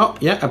should, oh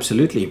yeah,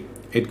 absolutely,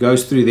 it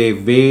goes through there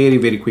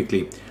very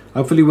quickly.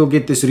 Hopefully we'll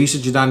get this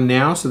research done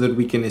now so that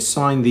we can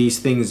assign these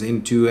things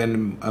into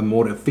a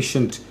more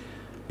efficient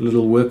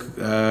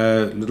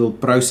little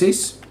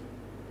process.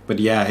 But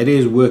yeah, it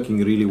is working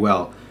really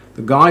well.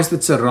 The guys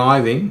that's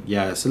arriving,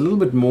 yeah, it's a little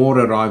bit more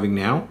arriving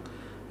now,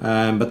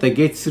 but they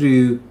get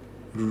through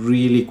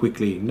really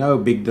quickly. No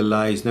big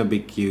delays, no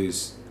big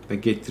queues. They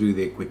get through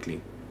there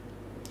quickly.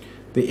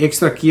 The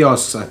extra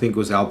kiosks, I think,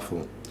 was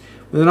helpful.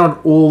 They're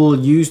not all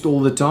used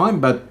all the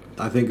time, but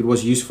I think it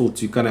was useful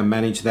to kind of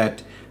manage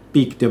that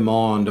peak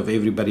demand of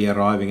everybody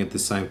arriving at the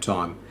same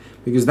time,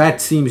 because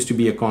that seems to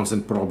be a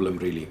constant problem,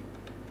 really.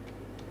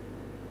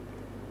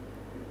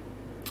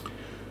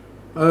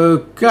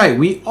 Okay,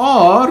 we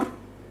are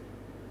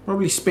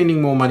probably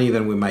spending more money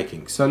than we're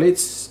making, so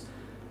let's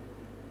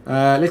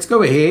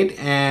go ahead,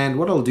 and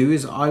what I'll do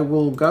is I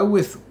will go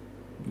with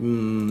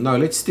no,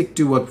 let's stick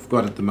to what we've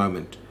got at the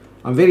moment.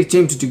 I'm very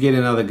tempted to get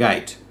another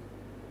gate.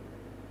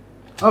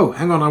 Oh,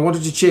 hang on, I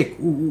wanted to check.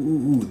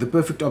 The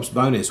perfect ops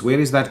bonus, where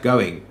is that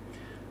going?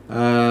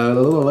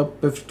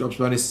 Perfect ops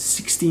bonus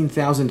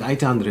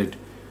 16,800,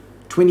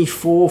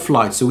 24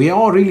 flights. So we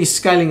are really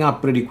scaling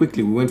up pretty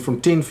quickly. We went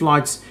from 10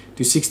 flights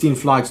to 16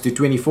 flights to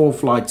 24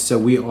 flights. So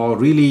we are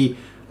really,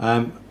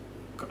 I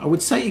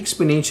would say,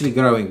 exponentially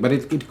growing, but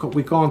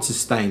we can't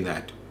sustain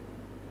that.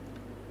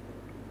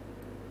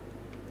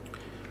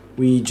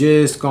 We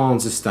just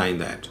can't sustain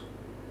that.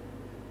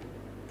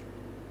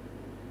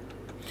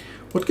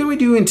 What can we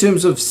do in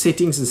terms of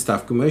settings and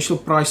stuff? Commercial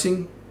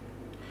pricing?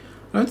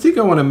 I don't think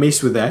I want to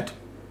mess with that.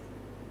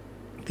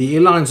 The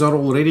airlines are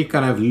already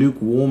kind of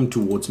lukewarm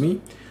towards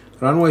me.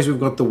 Runways, we've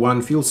got the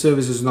one. Field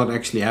service is not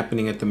actually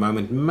happening at the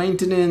moment.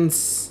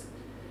 Maintenance,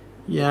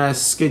 yeah,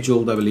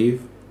 scheduled, I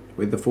believe,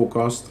 with the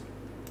forecast.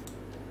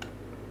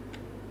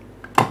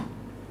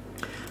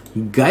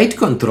 Gate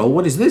control,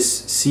 what is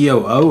this?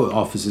 COO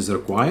office is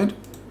required.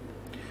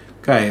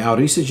 Okay, our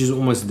research is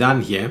almost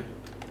done here.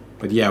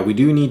 But yeah, we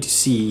do need to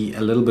see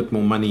a little bit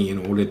more money in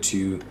order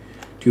to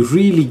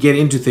really get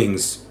into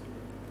things.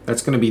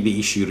 That's going to be the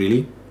issue,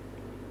 really.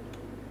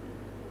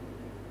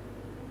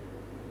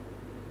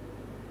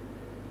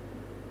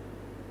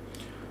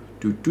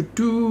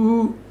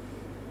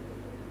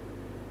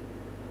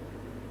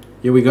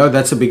 Here we go.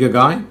 That's a bigger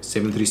guy.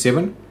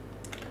 737.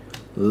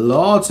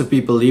 Lots of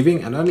people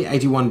leaving and only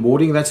 81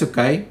 boarding. That's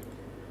okay.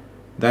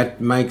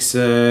 That makes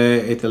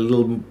it a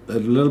little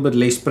bit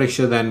less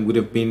pressure than would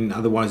have been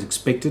otherwise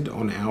expected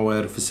on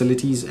our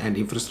facilities and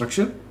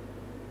infrastructure.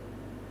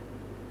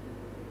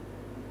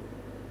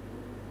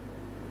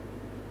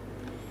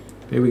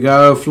 There we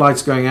go,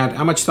 flights going out.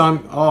 How much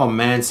time? Oh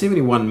man,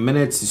 71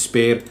 minutes to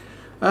spare.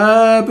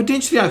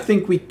 Potentially I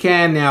think we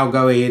can now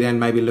go ahead and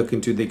maybe look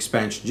into the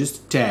expansion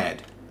just a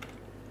tad.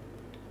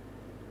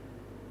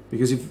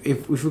 Because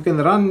if we can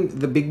run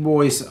the big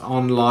boys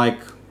on like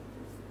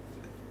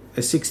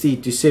a 60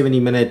 to 70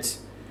 minutes,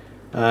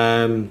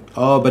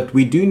 but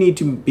we do need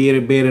to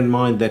bear in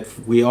mind that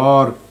we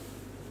are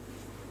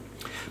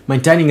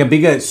maintaining a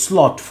bigger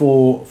slot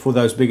for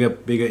those bigger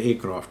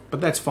aircraft,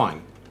 but that's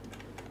fine.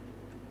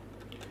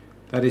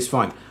 That is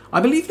fine. I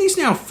believe there's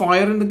now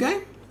fire in the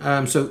game.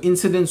 So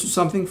incidents or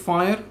something,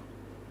 fire.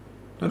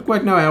 Don't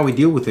quite know how we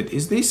deal with it.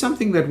 Is there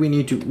something that we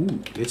need to...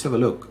 Ooh, let's have a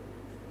look.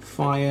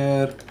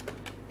 Fire,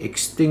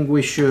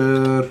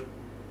 extinguisher,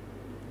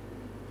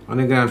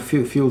 underground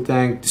fuel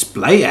tank,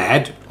 display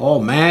ad. Oh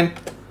man,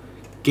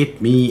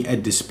 get me a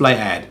display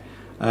ad.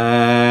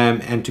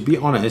 And to be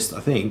honest,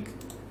 I think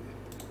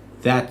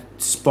that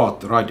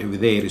spot right over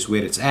there is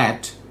where it's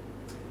at.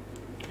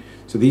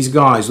 So these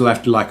guys will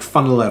have to like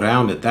funnel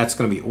around it. That's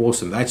going to be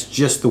awesome. That's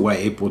just the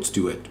way airports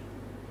do it.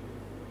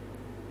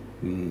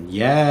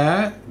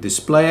 Yeah,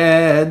 display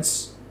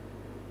ads.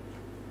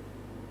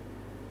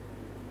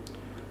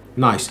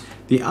 Nice.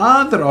 The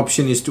other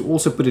option is to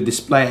also put a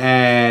display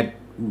ad.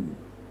 Ooh.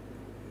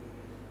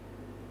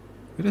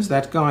 Where does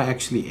that guy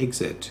actually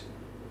exit?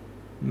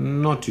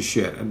 Not too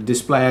sure. A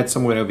display ad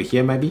somewhere over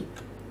here maybe.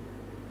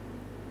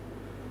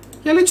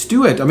 Yeah, let's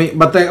do it. I mean,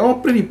 but they are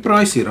pretty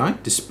pricey,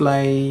 right?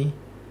 Display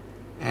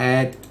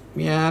ad.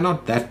 Yeah,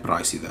 not that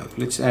pricey though.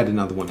 Let's add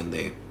another one in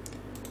there.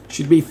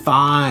 Should be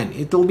fine.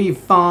 It'll be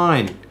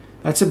fine.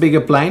 That's a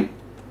bigger plane.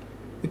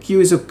 The queue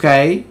is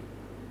okay.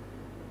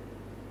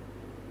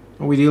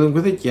 Are we dealing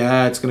with it?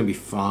 Yeah, it's going to be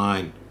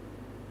fine.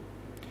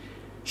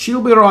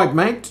 She'll be right,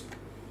 mate.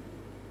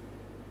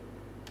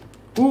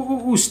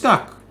 Ooh,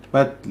 stuck.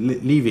 But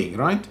leaving,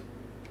 right?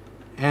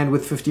 And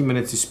with 15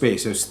 minutes to spare.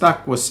 So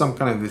stuck was some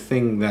kind of a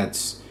thing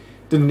that's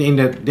didn't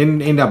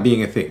end up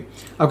being a thing.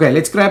 Okay,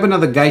 let's grab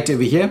another gate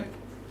over here.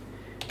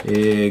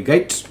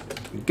 Gate.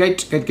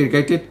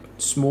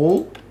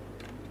 Small.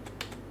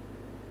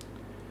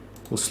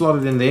 We'll slot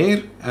it in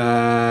there.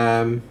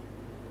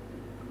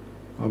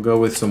 I'll go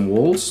with some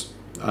walls.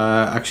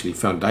 Actually,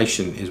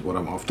 foundation is what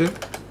I'm after.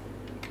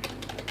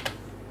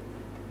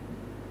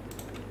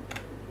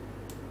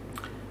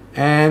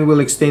 And we'll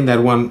extend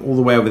that one all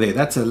the way over there.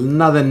 That's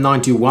another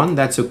 91.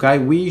 That's okay.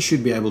 We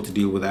should be able to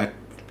deal with that.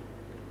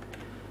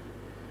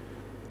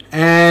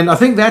 And I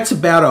think that's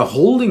about a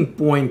holding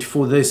point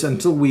for this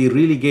until we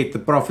really get the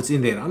profits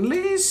in there.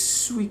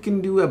 Unless we can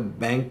do a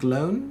bank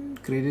loan,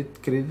 credit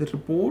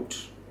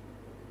report.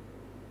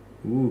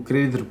 Ooh,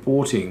 credit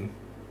reporting.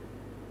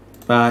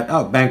 But,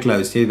 oh, bank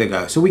loans, here they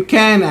go. So we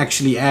can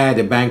actually add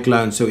a bank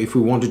loan. So if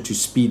we wanted to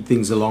speed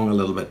things along a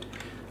little bit.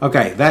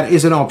 Okay, that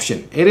is an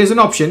option. It is an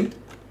option.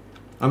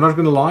 I'm not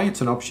going to lie,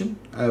 it's an option.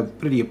 A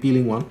pretty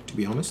appealing one, to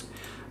be honest.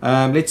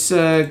 Let's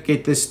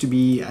get this to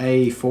be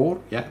a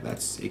 4. Yeah,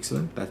 that's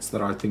excellent. That's the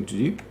right thing to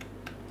do.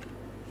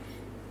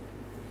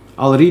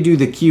 I'll redo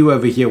the queue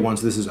over here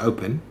once this is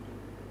open.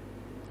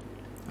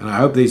 And I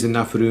hope there's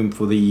enough room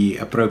for the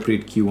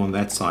appropriate queue on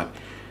that side.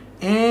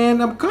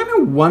 And I'm kind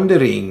of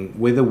wondering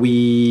whether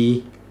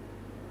we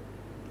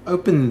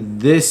open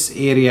this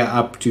area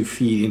up to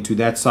feed into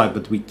that side,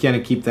 but we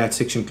can keep that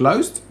section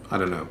closed. I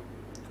don't know.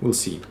 We'll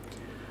see.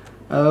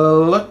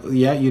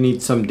 Yeah, you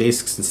need some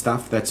desks and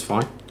stuff. That's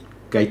fine.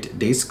 Gate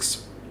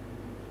desks.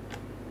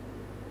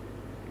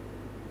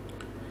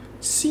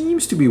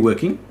 Seems to be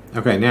working.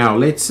 Okay, now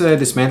let's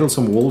dismantle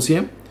some walls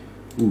here.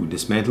 Ooh,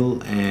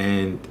 dismantle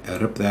and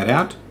rip that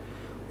out.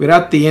 We're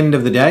at the end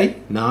of the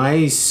day.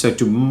 Nice. So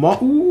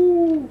tomorrow,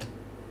 ooh,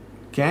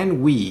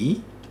 can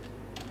we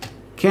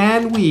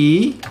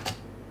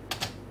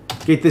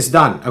get this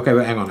done? Okay,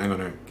 well, hang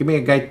on. Give me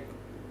a gate.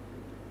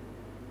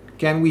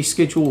 Can we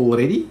schedule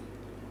already?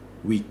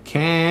 We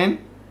can.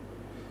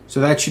 So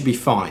that should be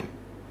fine.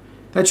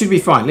 That should be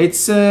fine. Let's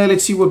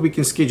see what we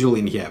can schedule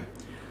in here.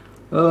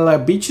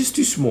 Beach is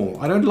too small.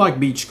 I don't like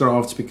beach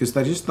crafts because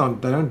they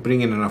don't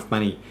bring in enough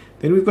money.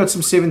 Then we've got some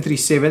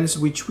 737s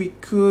which we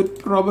could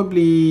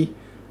probably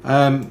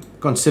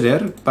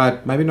consider,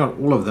 but maybe not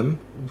all of them.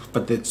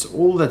 But that's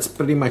all that's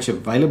pretty much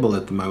available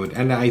at the moment.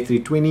 And the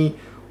A320,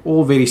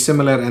 all very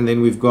similar. And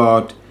then we've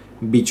got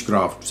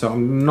Beechcraft. So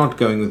I'm not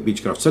going with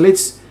Beechcraft. So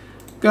let's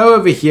go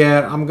over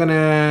here. I'm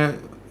gonna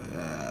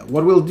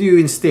what we'll do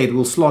instead,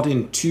 we'll slot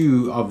in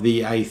 2 of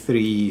the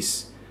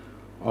A3s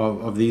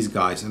of these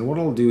guys, and what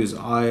I'll do is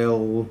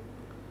I'll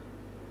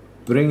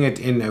bring it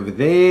in over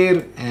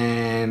there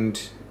and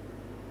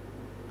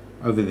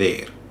over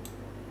there.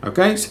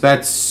 Okay, so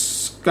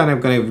that's kind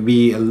of going to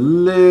be a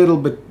little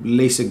bit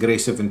less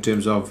aggressive in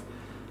terms of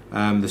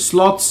the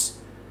slots.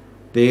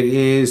 There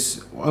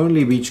is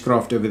only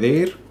Beechcraft over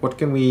there. What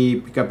can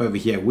we pick up over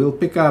here? We'll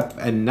pick up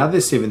another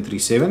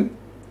 737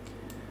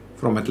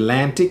 from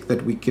Atlantic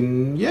that we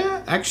can,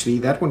 yeah, actually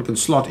that one can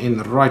slot in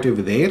right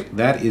over there.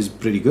 That is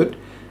pretty good.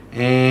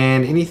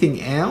 And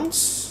anything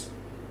else?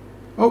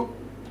 Oh,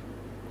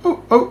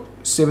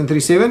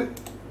 737.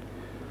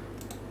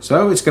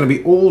 So it's going to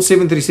be all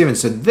 737.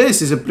 So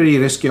this is a pretty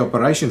risky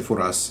operation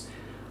for us,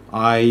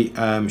 I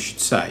should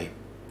say.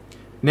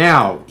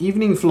 Now,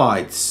 evening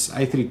flights,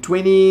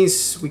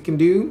 A320s we can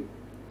do.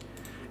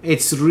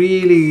 It's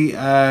really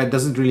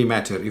doesn't really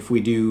matter if we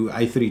do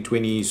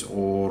A320s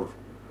or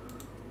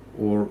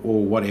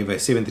whatever,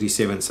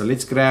 737. So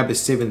let's grab a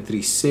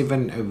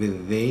 737 over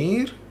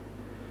there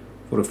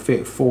for a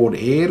Ford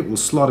Air. We'll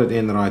slot it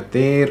in right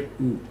there.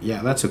 Ooh,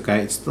 yeah, that's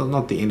okay. It's still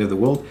not the end of the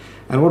world.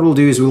 And what we'll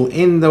do is we'll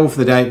end off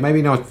the day.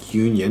 Maybe not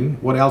Union.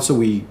 What else are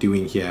we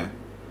doing here?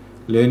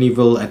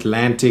 Lernyville,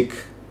 Atlantic.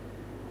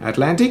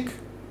 Atlantic?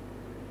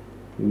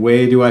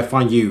 Where do I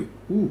find you?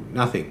 Ooh,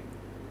 nothing.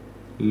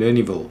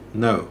 Lernyville,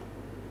 no.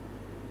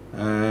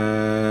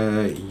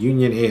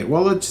 Union Air.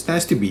 Well, it just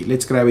has to be.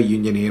 Let's grab a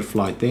Union Air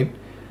flight then.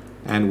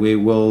 And we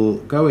will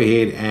go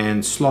ahead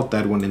and slot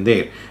that one in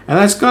there. And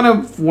that's kind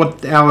of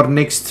what our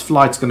next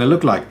flight's going to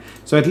look like.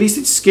 So at least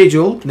it's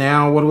scheduled.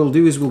 Now what we'll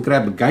do is we'll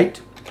grab a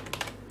gate.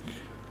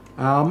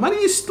 Our money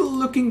is still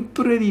looking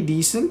pretty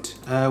decent.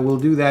 We'll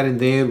do that in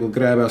there. We'll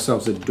grab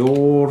ourselves a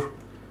door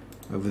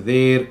over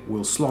there.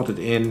 We'll slot it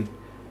in.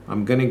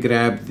 I'm going to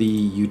grab the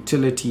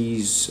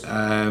utilities,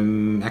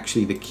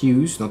 actually the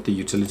queues, not the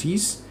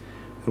utilities.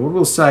 And what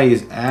we'll say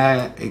is,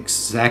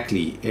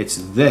 exactly, it's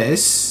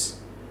this.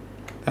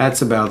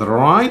 That's about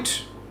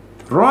right.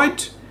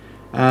 Right.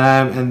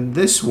 And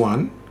this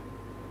one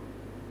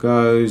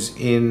goes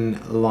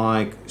in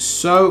like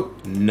so.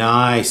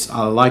 Nice.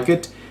 I like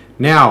it.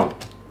 Now,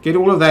 get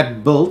all of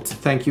that built.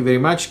 Thank you very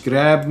much.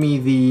 Grab me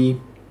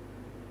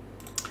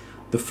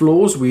the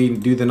floors. We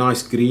do the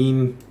nice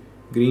green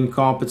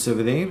carpets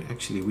over there.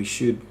 Actually, we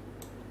should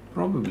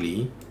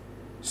probably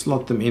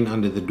slot them in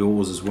under the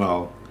doors as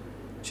well,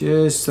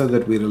 just so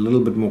that we're a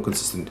little bit more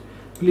consistent.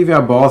 I believe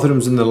our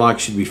bathrooms and the like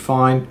should be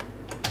fine.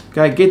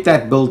 Okay, get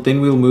that built,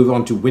 then we'll move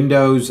on to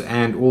windows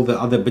and all the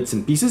other bits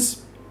and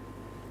pieces.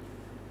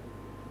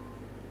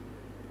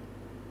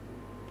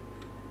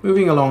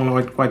 Moving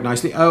along quite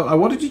nicely. Oh, I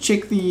wanted to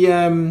check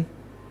the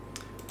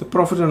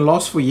profit and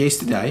loss for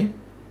yesterday.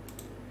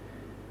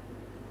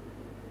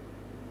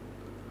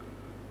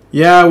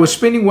 Yeah, we're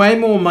spending way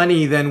more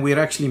money than we're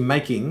actually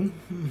making.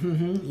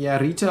 Yeah,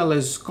 retail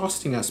is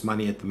costing us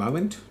money at the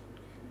moment,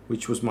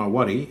 which was my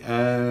worry.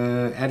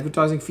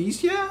 Advertising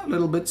fees, yeah,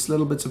 little bits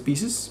of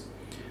pieces.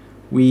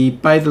 We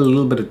paid a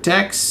little bit of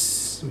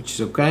tax, which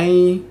is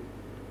okay.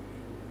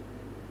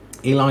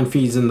 Airline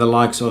fees and the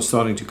likes are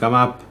starting to come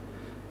up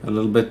a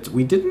little bit.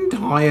 We didn't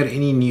hire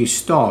any new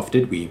staff,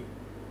 did we?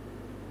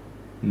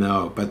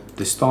 No, but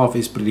the staff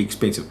is pretty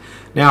expensive.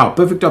 Now,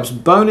 Perfect Ops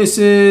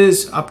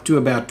bonuses up to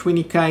about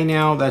 20k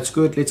now. That's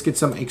good. Let's get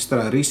some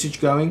extra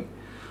research going.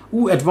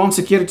 Ooh, advanced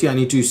security. I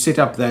need to set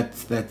up that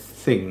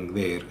thing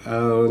there.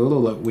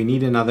 We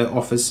need another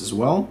office as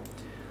well.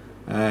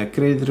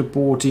 Credit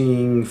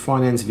reporting,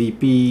 finance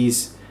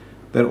VPs.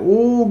 They're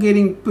all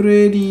getting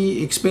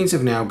pretty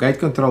expensive now. Gate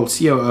control,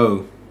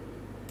 COO.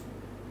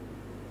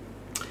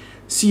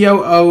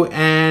 COO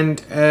and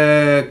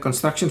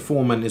construction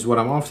foreman is what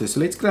I'm after.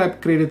 So let's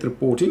grab credit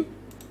reporting.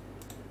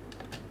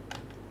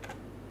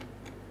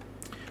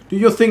 Do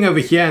your thing over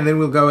here and then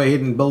we'll go ahead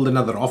and build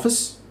another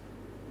office.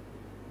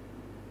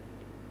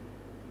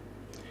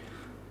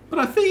 But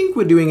I think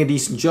we're doing a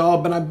decent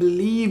job and I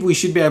believe we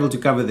should be able to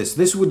cover this.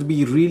 This would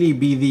be really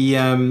be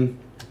the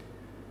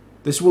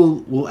this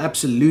will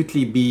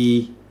absolutely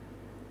be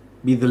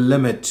the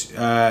limit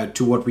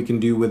to what we can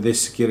do with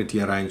this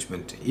security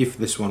arrangement. If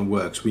this one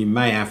works, we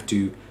may have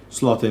to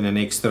slot in an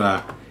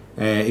extra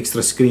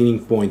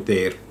screening point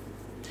there,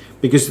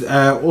 because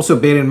also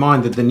bear in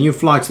mind that the new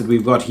flights that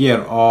we've got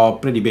here are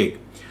pretty big.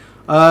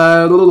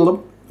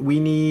 We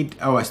need,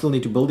 oh, I still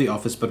need to build the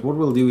office, but what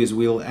we'll do is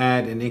we'll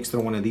add an extra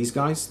one of these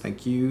guys.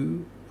 Thank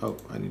you. Oh,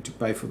 I need to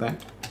pay for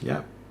that.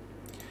 Yeah,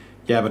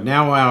 but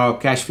now our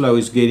cash flow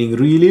is getting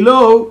really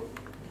low.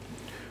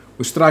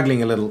 We're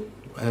struggling a little.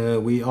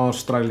 We are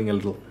struggling a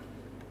little.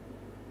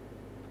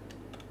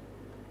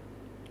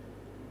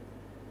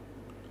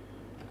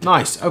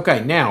 Nice.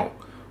 Okay, now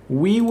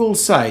we will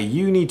say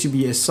you need to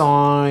be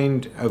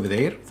assigned over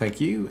there.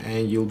 Thank you.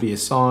 And you'll be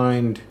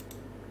assigned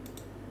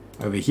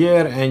over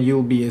here, and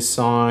you'll be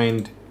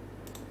assigned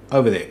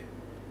over there.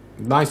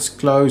 Nice,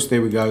 close. There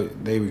we go.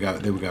 There we go.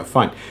 There we go.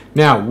 Fine.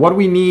 Now, what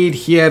we need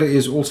here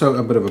is also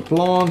a bit of a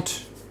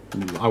plant.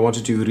 I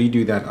wanted to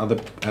redo that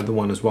other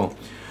one as well.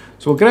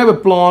 So we'll grab a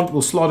plant,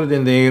 we'll slot it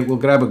in there, we'll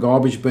grab a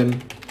garbage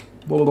bin,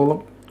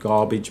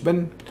 garbage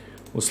bin,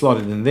 we'll slot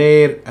it in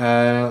there.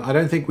 I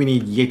don't think we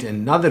need yet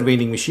another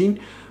vending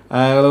machine,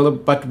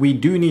 but we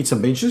do need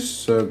some benches,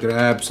 so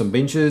grab some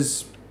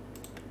benches.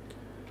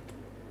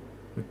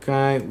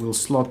 Okay, we'll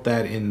slot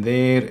that in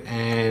there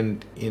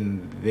and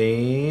in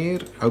there.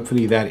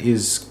 Hopefully that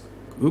is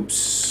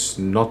Oops,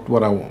 not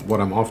what I want, what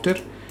I'm after.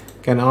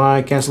 Can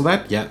I cancel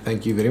that? Yeah,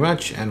 thank you very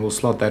much. And we'll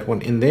slot that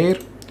one in there.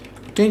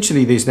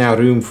 Potentially there's now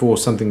room for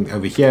something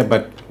over here,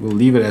 but we'll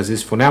leave it as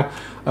is for now.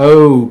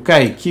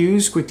 Okay,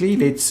 queues quickly.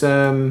 Let's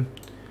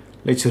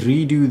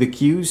redo the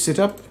queue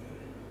setup.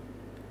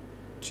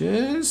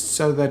 Just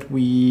so that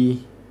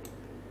we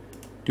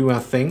do our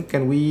thing.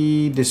 Can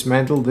we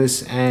dismantle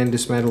this and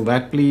dismantle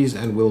that, please?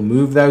 And we'll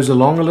move those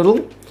along a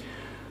little.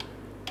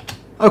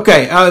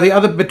 Okay, the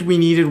other bit we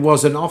needed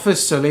was an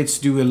office, so let's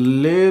do a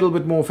little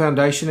bit more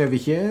foundation over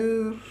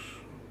here.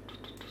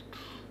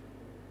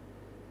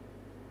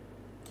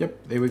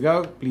 Yep, there we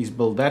go. Please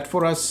build that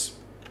for us.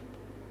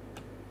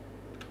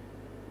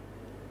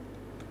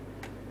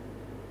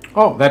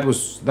 Oh, that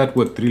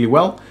worked really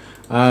well.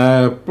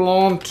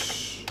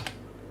 Plant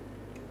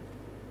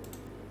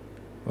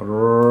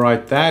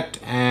right that,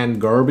 and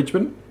garbage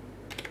bin.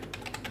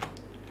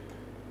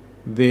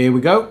 There we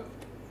go.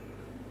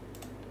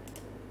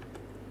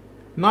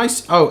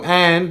 Nice. Oh,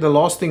 and the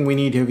last thing we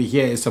need over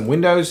here is some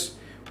windows.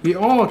 We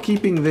are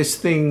keeping this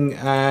thing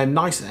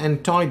nice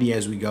and tidy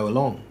as we go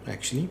along,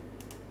 actually.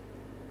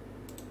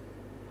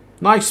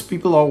 Nice.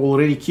 People are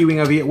already queuing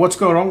over here. What's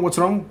going wrong? What's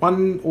wrong?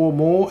 One or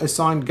more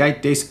assigned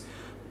gate desk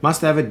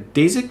must have a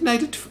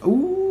designated...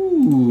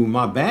 Ooh,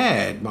 my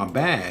bad. My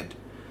bad.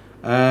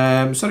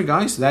 Sorry,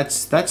 guys.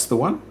 That's the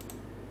one.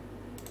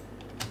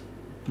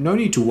 No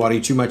need to worry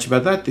too much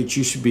about that. That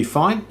you should be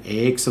fine.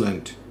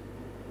 Excellent.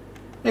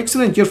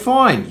 Excellent, you're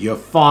fine. You're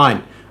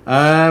fine.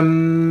 I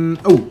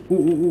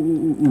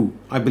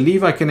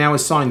believe I can now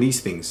assign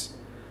these things.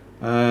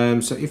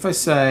 So if I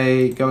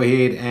say go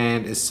ahead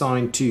and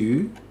assign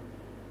to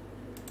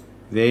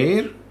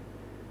there,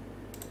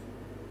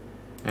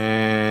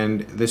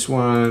 and this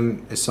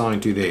one assign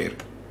to there.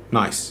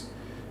 Nice.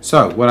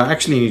 So what I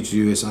actually need to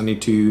do is I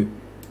need to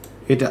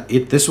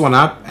hit this one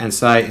up and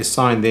say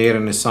assign there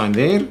and assign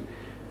there.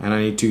 And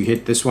I need to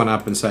hit this one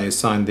up and say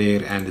assign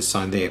there and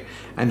assign there.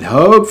 And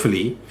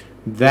hopefully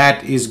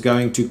that is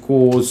going to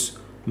cause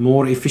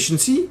more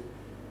efficiency.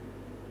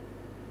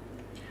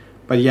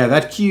 But yeah,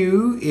 that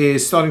queue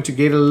is starting to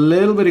get a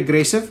little bit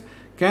aggressive.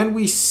 Can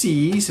we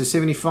see? So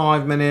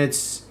 75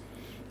 minutes.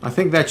 I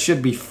think that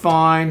should be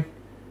fine.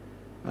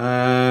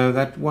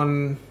 That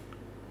one.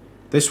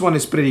 This one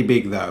is pretty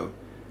big though.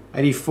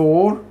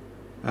 84.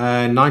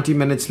 90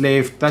 minutes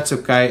left. That's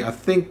okay. I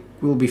think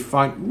we'll be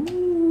fine.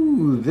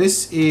 Ooh,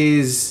 this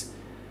is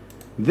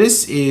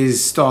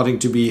starting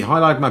to be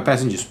highlight my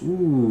passengers.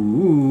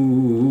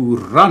 Ooh,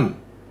 run.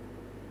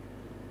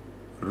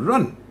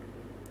 Run.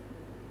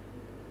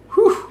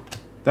 Whew,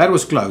 that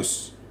was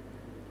close.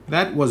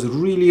 That was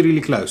really,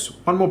 really close.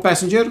 One more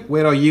passenger.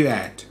 Where are you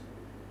at?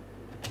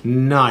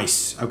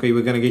 Nice. Okay,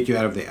 we're going to get you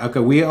out of there. Okay,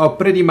 we are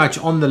pretty much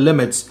on the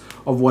limits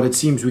of what it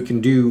seems we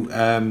can do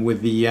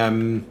with the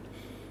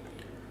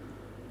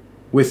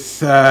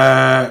with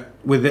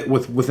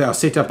our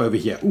setup over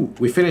here. Ooh,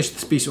 we finished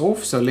this piece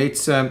off, so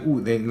let's ooh,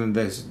 then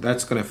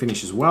that's gonna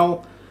finish as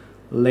well.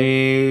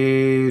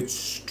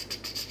 Let's,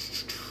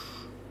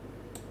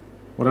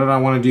 what did I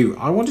want to do?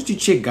 I wanted to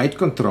check gate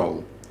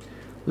control.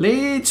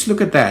 Let's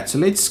look at that. So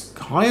let's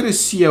hire a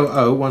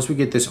COO once we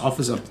get this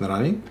office up and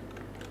running.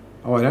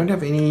 Oh, I don't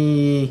have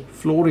any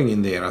flooring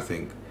in there, I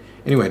think.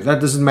 Anyway,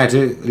 that doesn't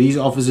matter. These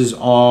offices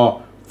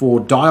are for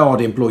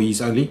diehard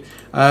employees only.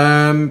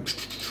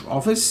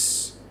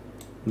 Office.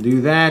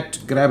 Do that.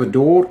 Grab a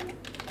door.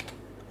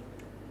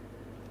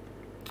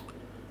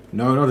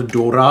 No, not a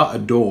Dora, a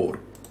door.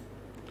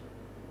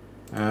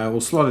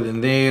 We'll slot it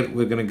in there.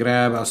 We're going to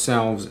grab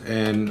ourselves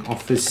an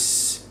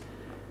office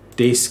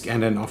desk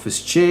and an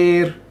office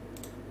chair.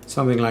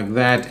 Something like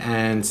that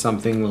and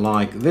something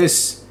like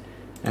this.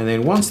 And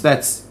then once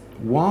that's...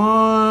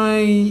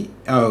 Why?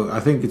 Oh, I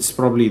think it's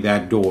probably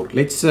that door.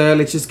 Let's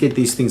just get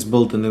these things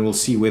built and then we'll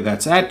see where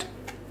that's at.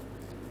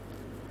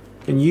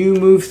 Can you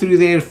move through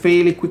there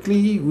fairly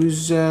quickly?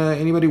 Who's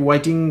anybody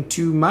waiting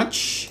too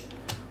much?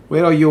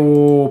 Where are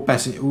your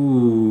passengers?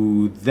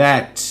 Ooh,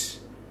 that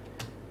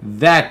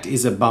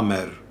is a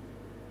bummer.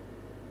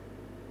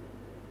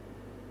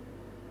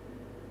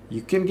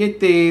 You can get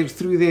there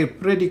through there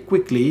pretty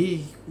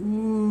quickly.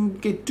 Ooh,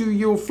 get to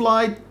your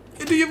flight.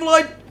 Get to your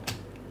flight.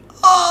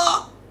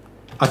 Ah!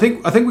 I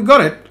think we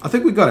got it. I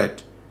think we got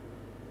it.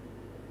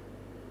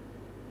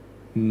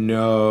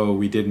 No,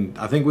 we didn't.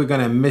 I think we're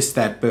gonna miss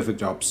that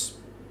perfect ops.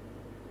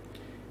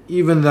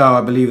 Even though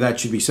I believe that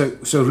should be so.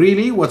 So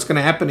really, what's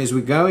gonna happen is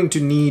we're going to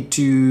need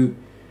to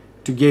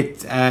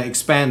get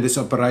expand this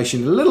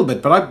operation a little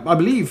bit. But I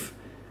believe,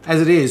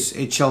 as it is,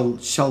 it shall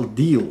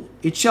deal.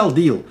 It shall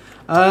deal.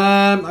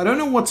 I don't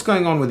know what's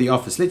going on with the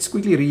office. Let's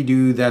quickly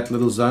redo that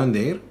little zone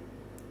there.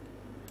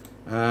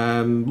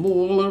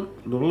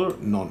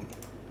 None.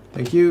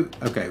 Thank you.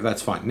 Okay,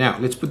 that's fine. Now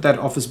let's put that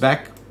office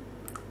back.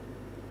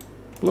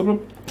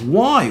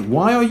 Why?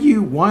 Why are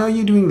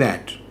you doing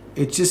that?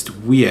 It's just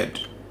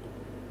weird.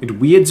 It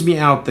weirds me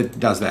out that it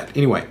does that.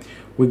 Anyway,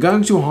 we're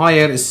going to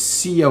hire a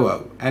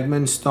COO.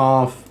 Admin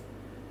staff.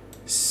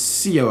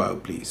 COO,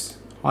 please.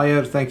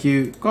 Hire, thank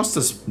you. Cost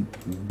us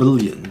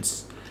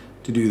billions.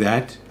 to do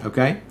that,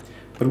 okay?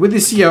 But with the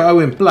COO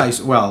in place,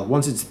 well,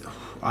 once it's,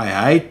 I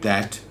hate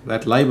that.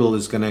 That label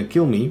is going to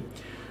kill me.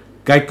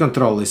 Gate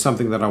control is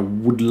something that I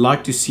would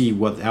like to see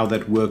how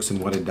that works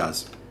and what it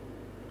does.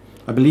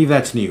 I believe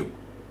that's new.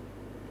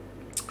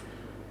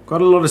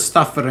 Got a lot of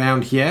stuff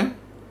around here.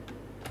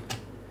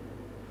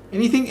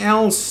 Anything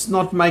else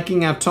not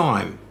making our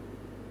time?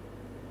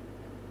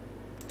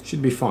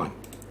 Should be fine.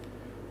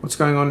 What's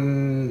going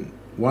on?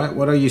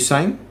 What are you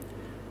saying?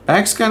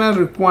 Bag scanner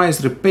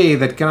requires repair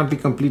that cannot be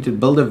completed.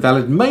 Build a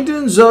valid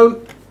maintenance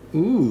zone.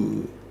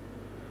 Ooh.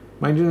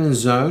 Maintenance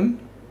zone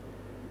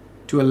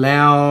to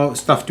allow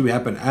stuff to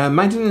happen.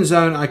 Maintenance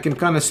zone I can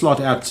kind of slot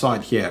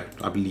outside here,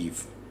 I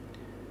believe.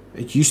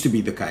 It used to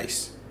be the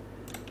case.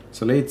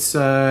 So let's,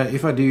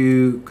 if I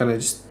do, kind of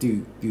just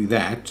do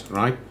that,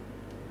 right?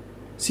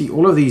 See,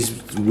 all of these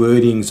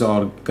wordings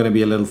are going to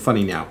be a little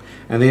funny now.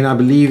 And then I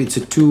believe it's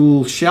a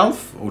tool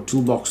shelf or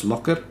toolbox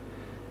locker.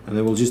 And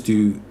then we'll just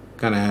do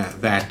kind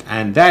of that.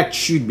 And that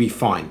should be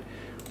fine.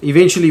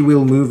 Eventually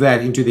we'll move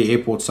that into the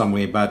airport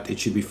somewhere, but it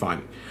should be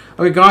fine.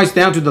 Okay, guys,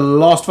 down to the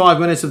last 5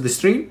 minutes of the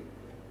stream.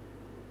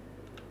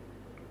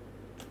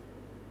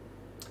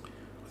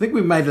 I think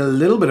we've made a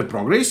little bit of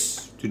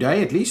progress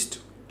today, at least.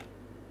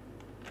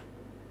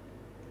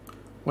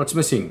 What's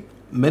missing?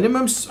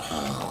 Minimums.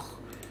 Oh,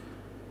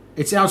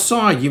 it's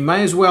outside. You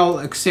may as well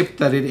accept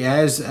that it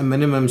has a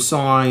minimum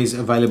size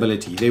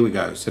availability. There we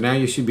go. So now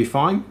you should be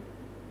fine.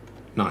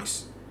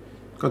 Nice.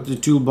 Got the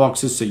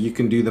toolboxes so you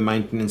can do the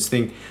maintenance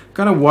thing.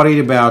 Kind of worried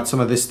about some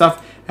of this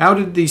stuff. How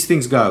did these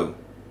things go?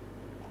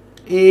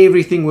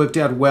 Everything worked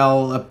out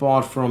well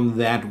apart from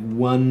that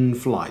one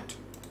flight.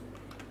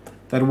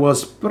 That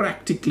was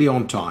practically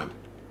on time.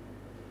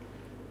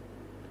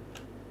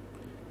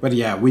 But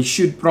yeah, we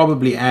should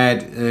probably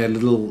add a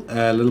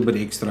little bit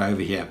extra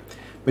over here.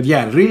 But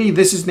yeah, really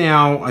this is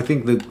now, I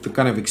think, the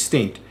kind of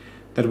extent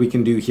that we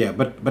can do here.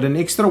 But an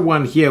extra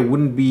one here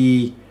wouldn't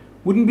be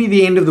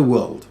the end of the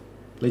world.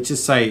 Let's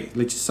just say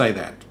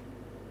that.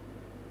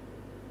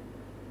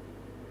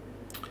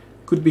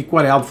 Could be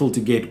quite helpful to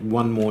get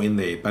one more in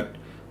there, but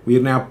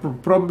we're now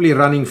probably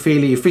running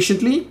fairly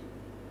efficiently.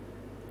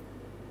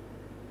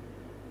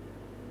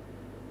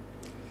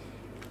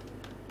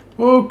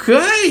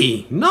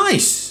 Okay,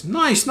 nice. We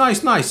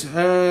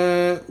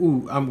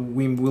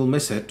will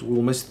miss it.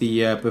 We'll miss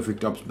the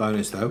perfect ops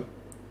bonus though.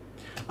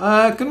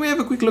 Can we have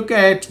a quick look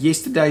at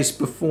yesterday's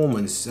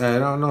performance?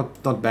 No,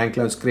 not bank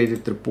loans,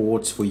 credit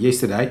reports for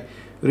yesterday.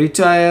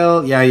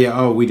 Retail, yeah.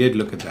 Oh, we did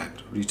look at that.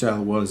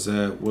 Retail was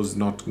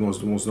not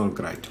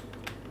great.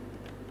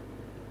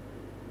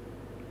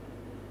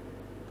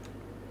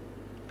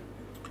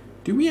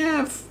 Do we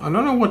have? I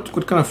don't know what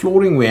kind of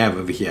flooring we have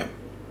over here.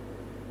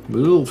 A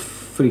little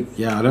freak.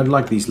 Yeah, I don't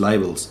like these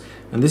labels.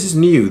 And this is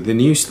new. The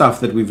new stuff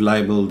that we've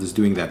labeled is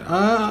doing that.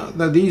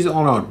 These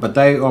are not, but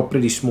they are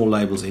pretty small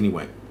labels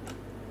anyway.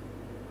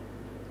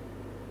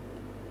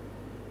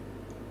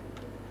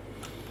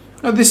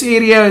 Now this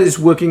area is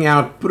working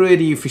out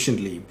pretty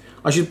efficiently.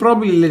 I should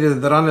probably let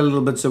it run a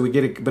little bit so we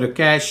get a bit of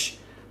cash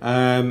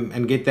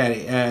and get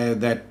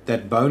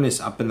that bonus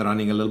up and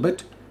running a little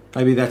bit.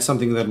 Maybe that's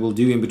something that we'll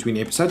do in between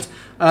episodes.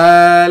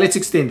 Let's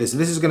extend this.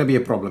 This is going to be a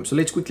problem. So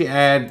let's quickly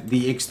add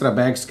the extra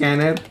bag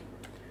scanner.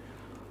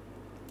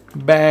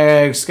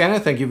 Bag scanner,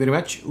 thank you very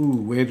much. Ooh,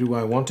 where do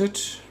I want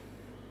it?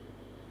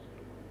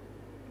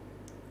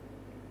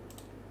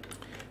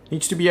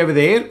 Needs to be over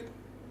there.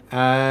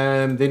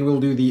 Then we'll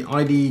do the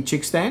ID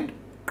check stand.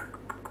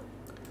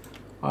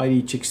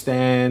 ID check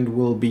stand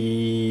will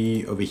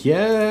be over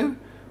here.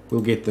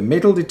 We'll get the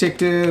metal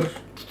detector.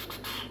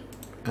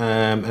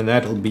 And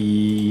that'll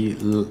be...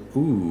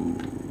 Ooh.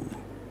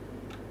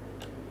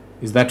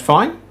 Is that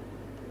fine?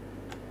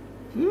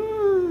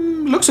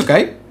 Looks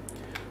okay.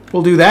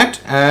 We'll do that.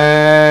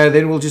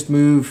 Then we'll just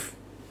move...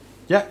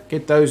 Yeah,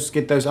 get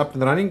those up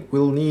and running.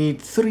 We'll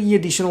need 3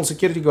 additional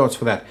security guards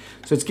for that.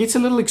 So it gets a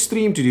little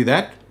extreme to do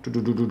that.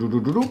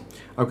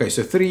 Okay,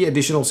 so 3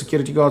 additional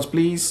security guards,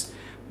 please.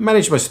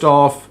 Manage my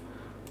staff.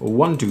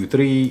 1, 2,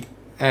 3.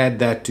 Add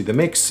that to the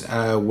mix.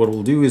 What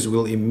we'll do is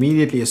we'll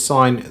immediately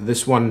assign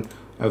this one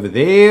over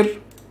there.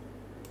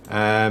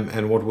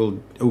 And what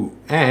we'll... Oh,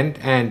 and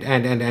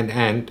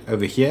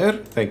over here.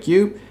 Thank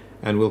you.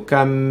 And we'll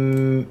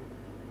come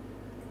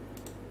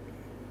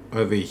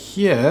over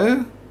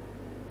here.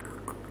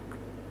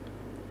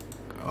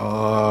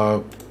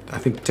 I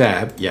think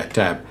tab. Yeah,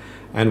 tab.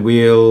 And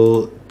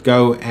we'll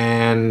go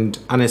and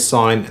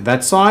unassign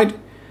that side.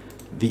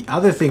 The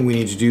other thing we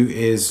need to do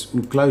is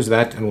we'll close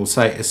that and we'll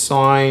say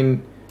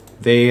assign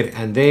there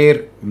and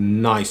there.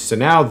 Nice. So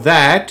now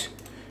that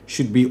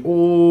should be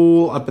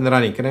all up and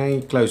running. Can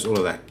I close all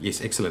of that?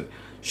 Yes, excellent.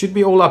 Should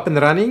be all up and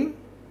running.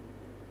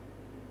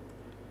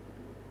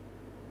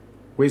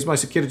 Where's my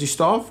security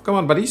staff? Come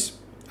on, buddies.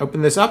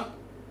 Open this up.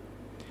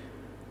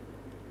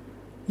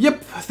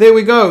 Yep, there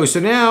we go. So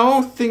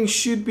now things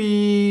should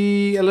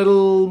be a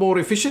little more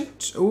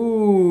efficient.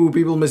 Ooh,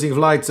 people missing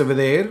flights over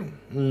there.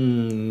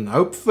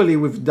 Hopefully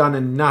we've done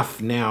enough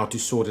now to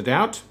sort it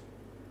out.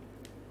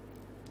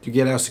 to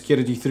get our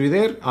security through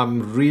there.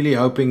 I'm really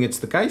hoping it's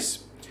the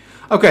case.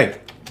 Okay,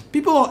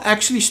 people are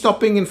actually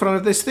stopping in front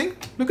of this thing.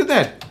 Look at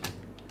that.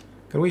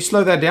 Can we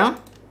slow that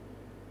down?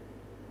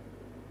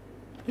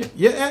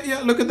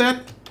 Yeah, look at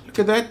that. Look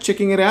at that,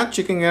 checking it out,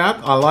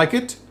 I like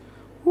it.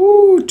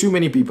 Ooh, too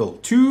many people,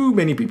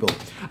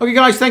 Okay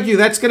guys, thank you.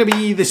 That's going to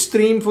be the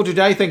stream for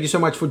today. Thank you so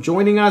much for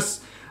joining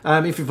us.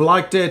 If you've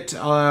liked it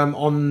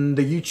on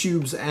the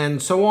YouTubes and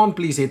so on,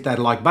 please hit that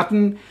like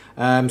button.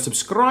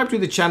 Subscribe to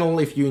the channel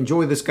if you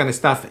enjoy this kind of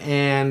stuff,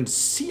 and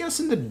see us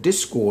in the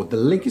Discord. The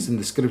link is in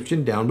the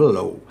description down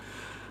below.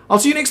 I'll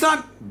see you next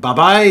time.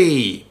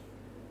 Bye-bye.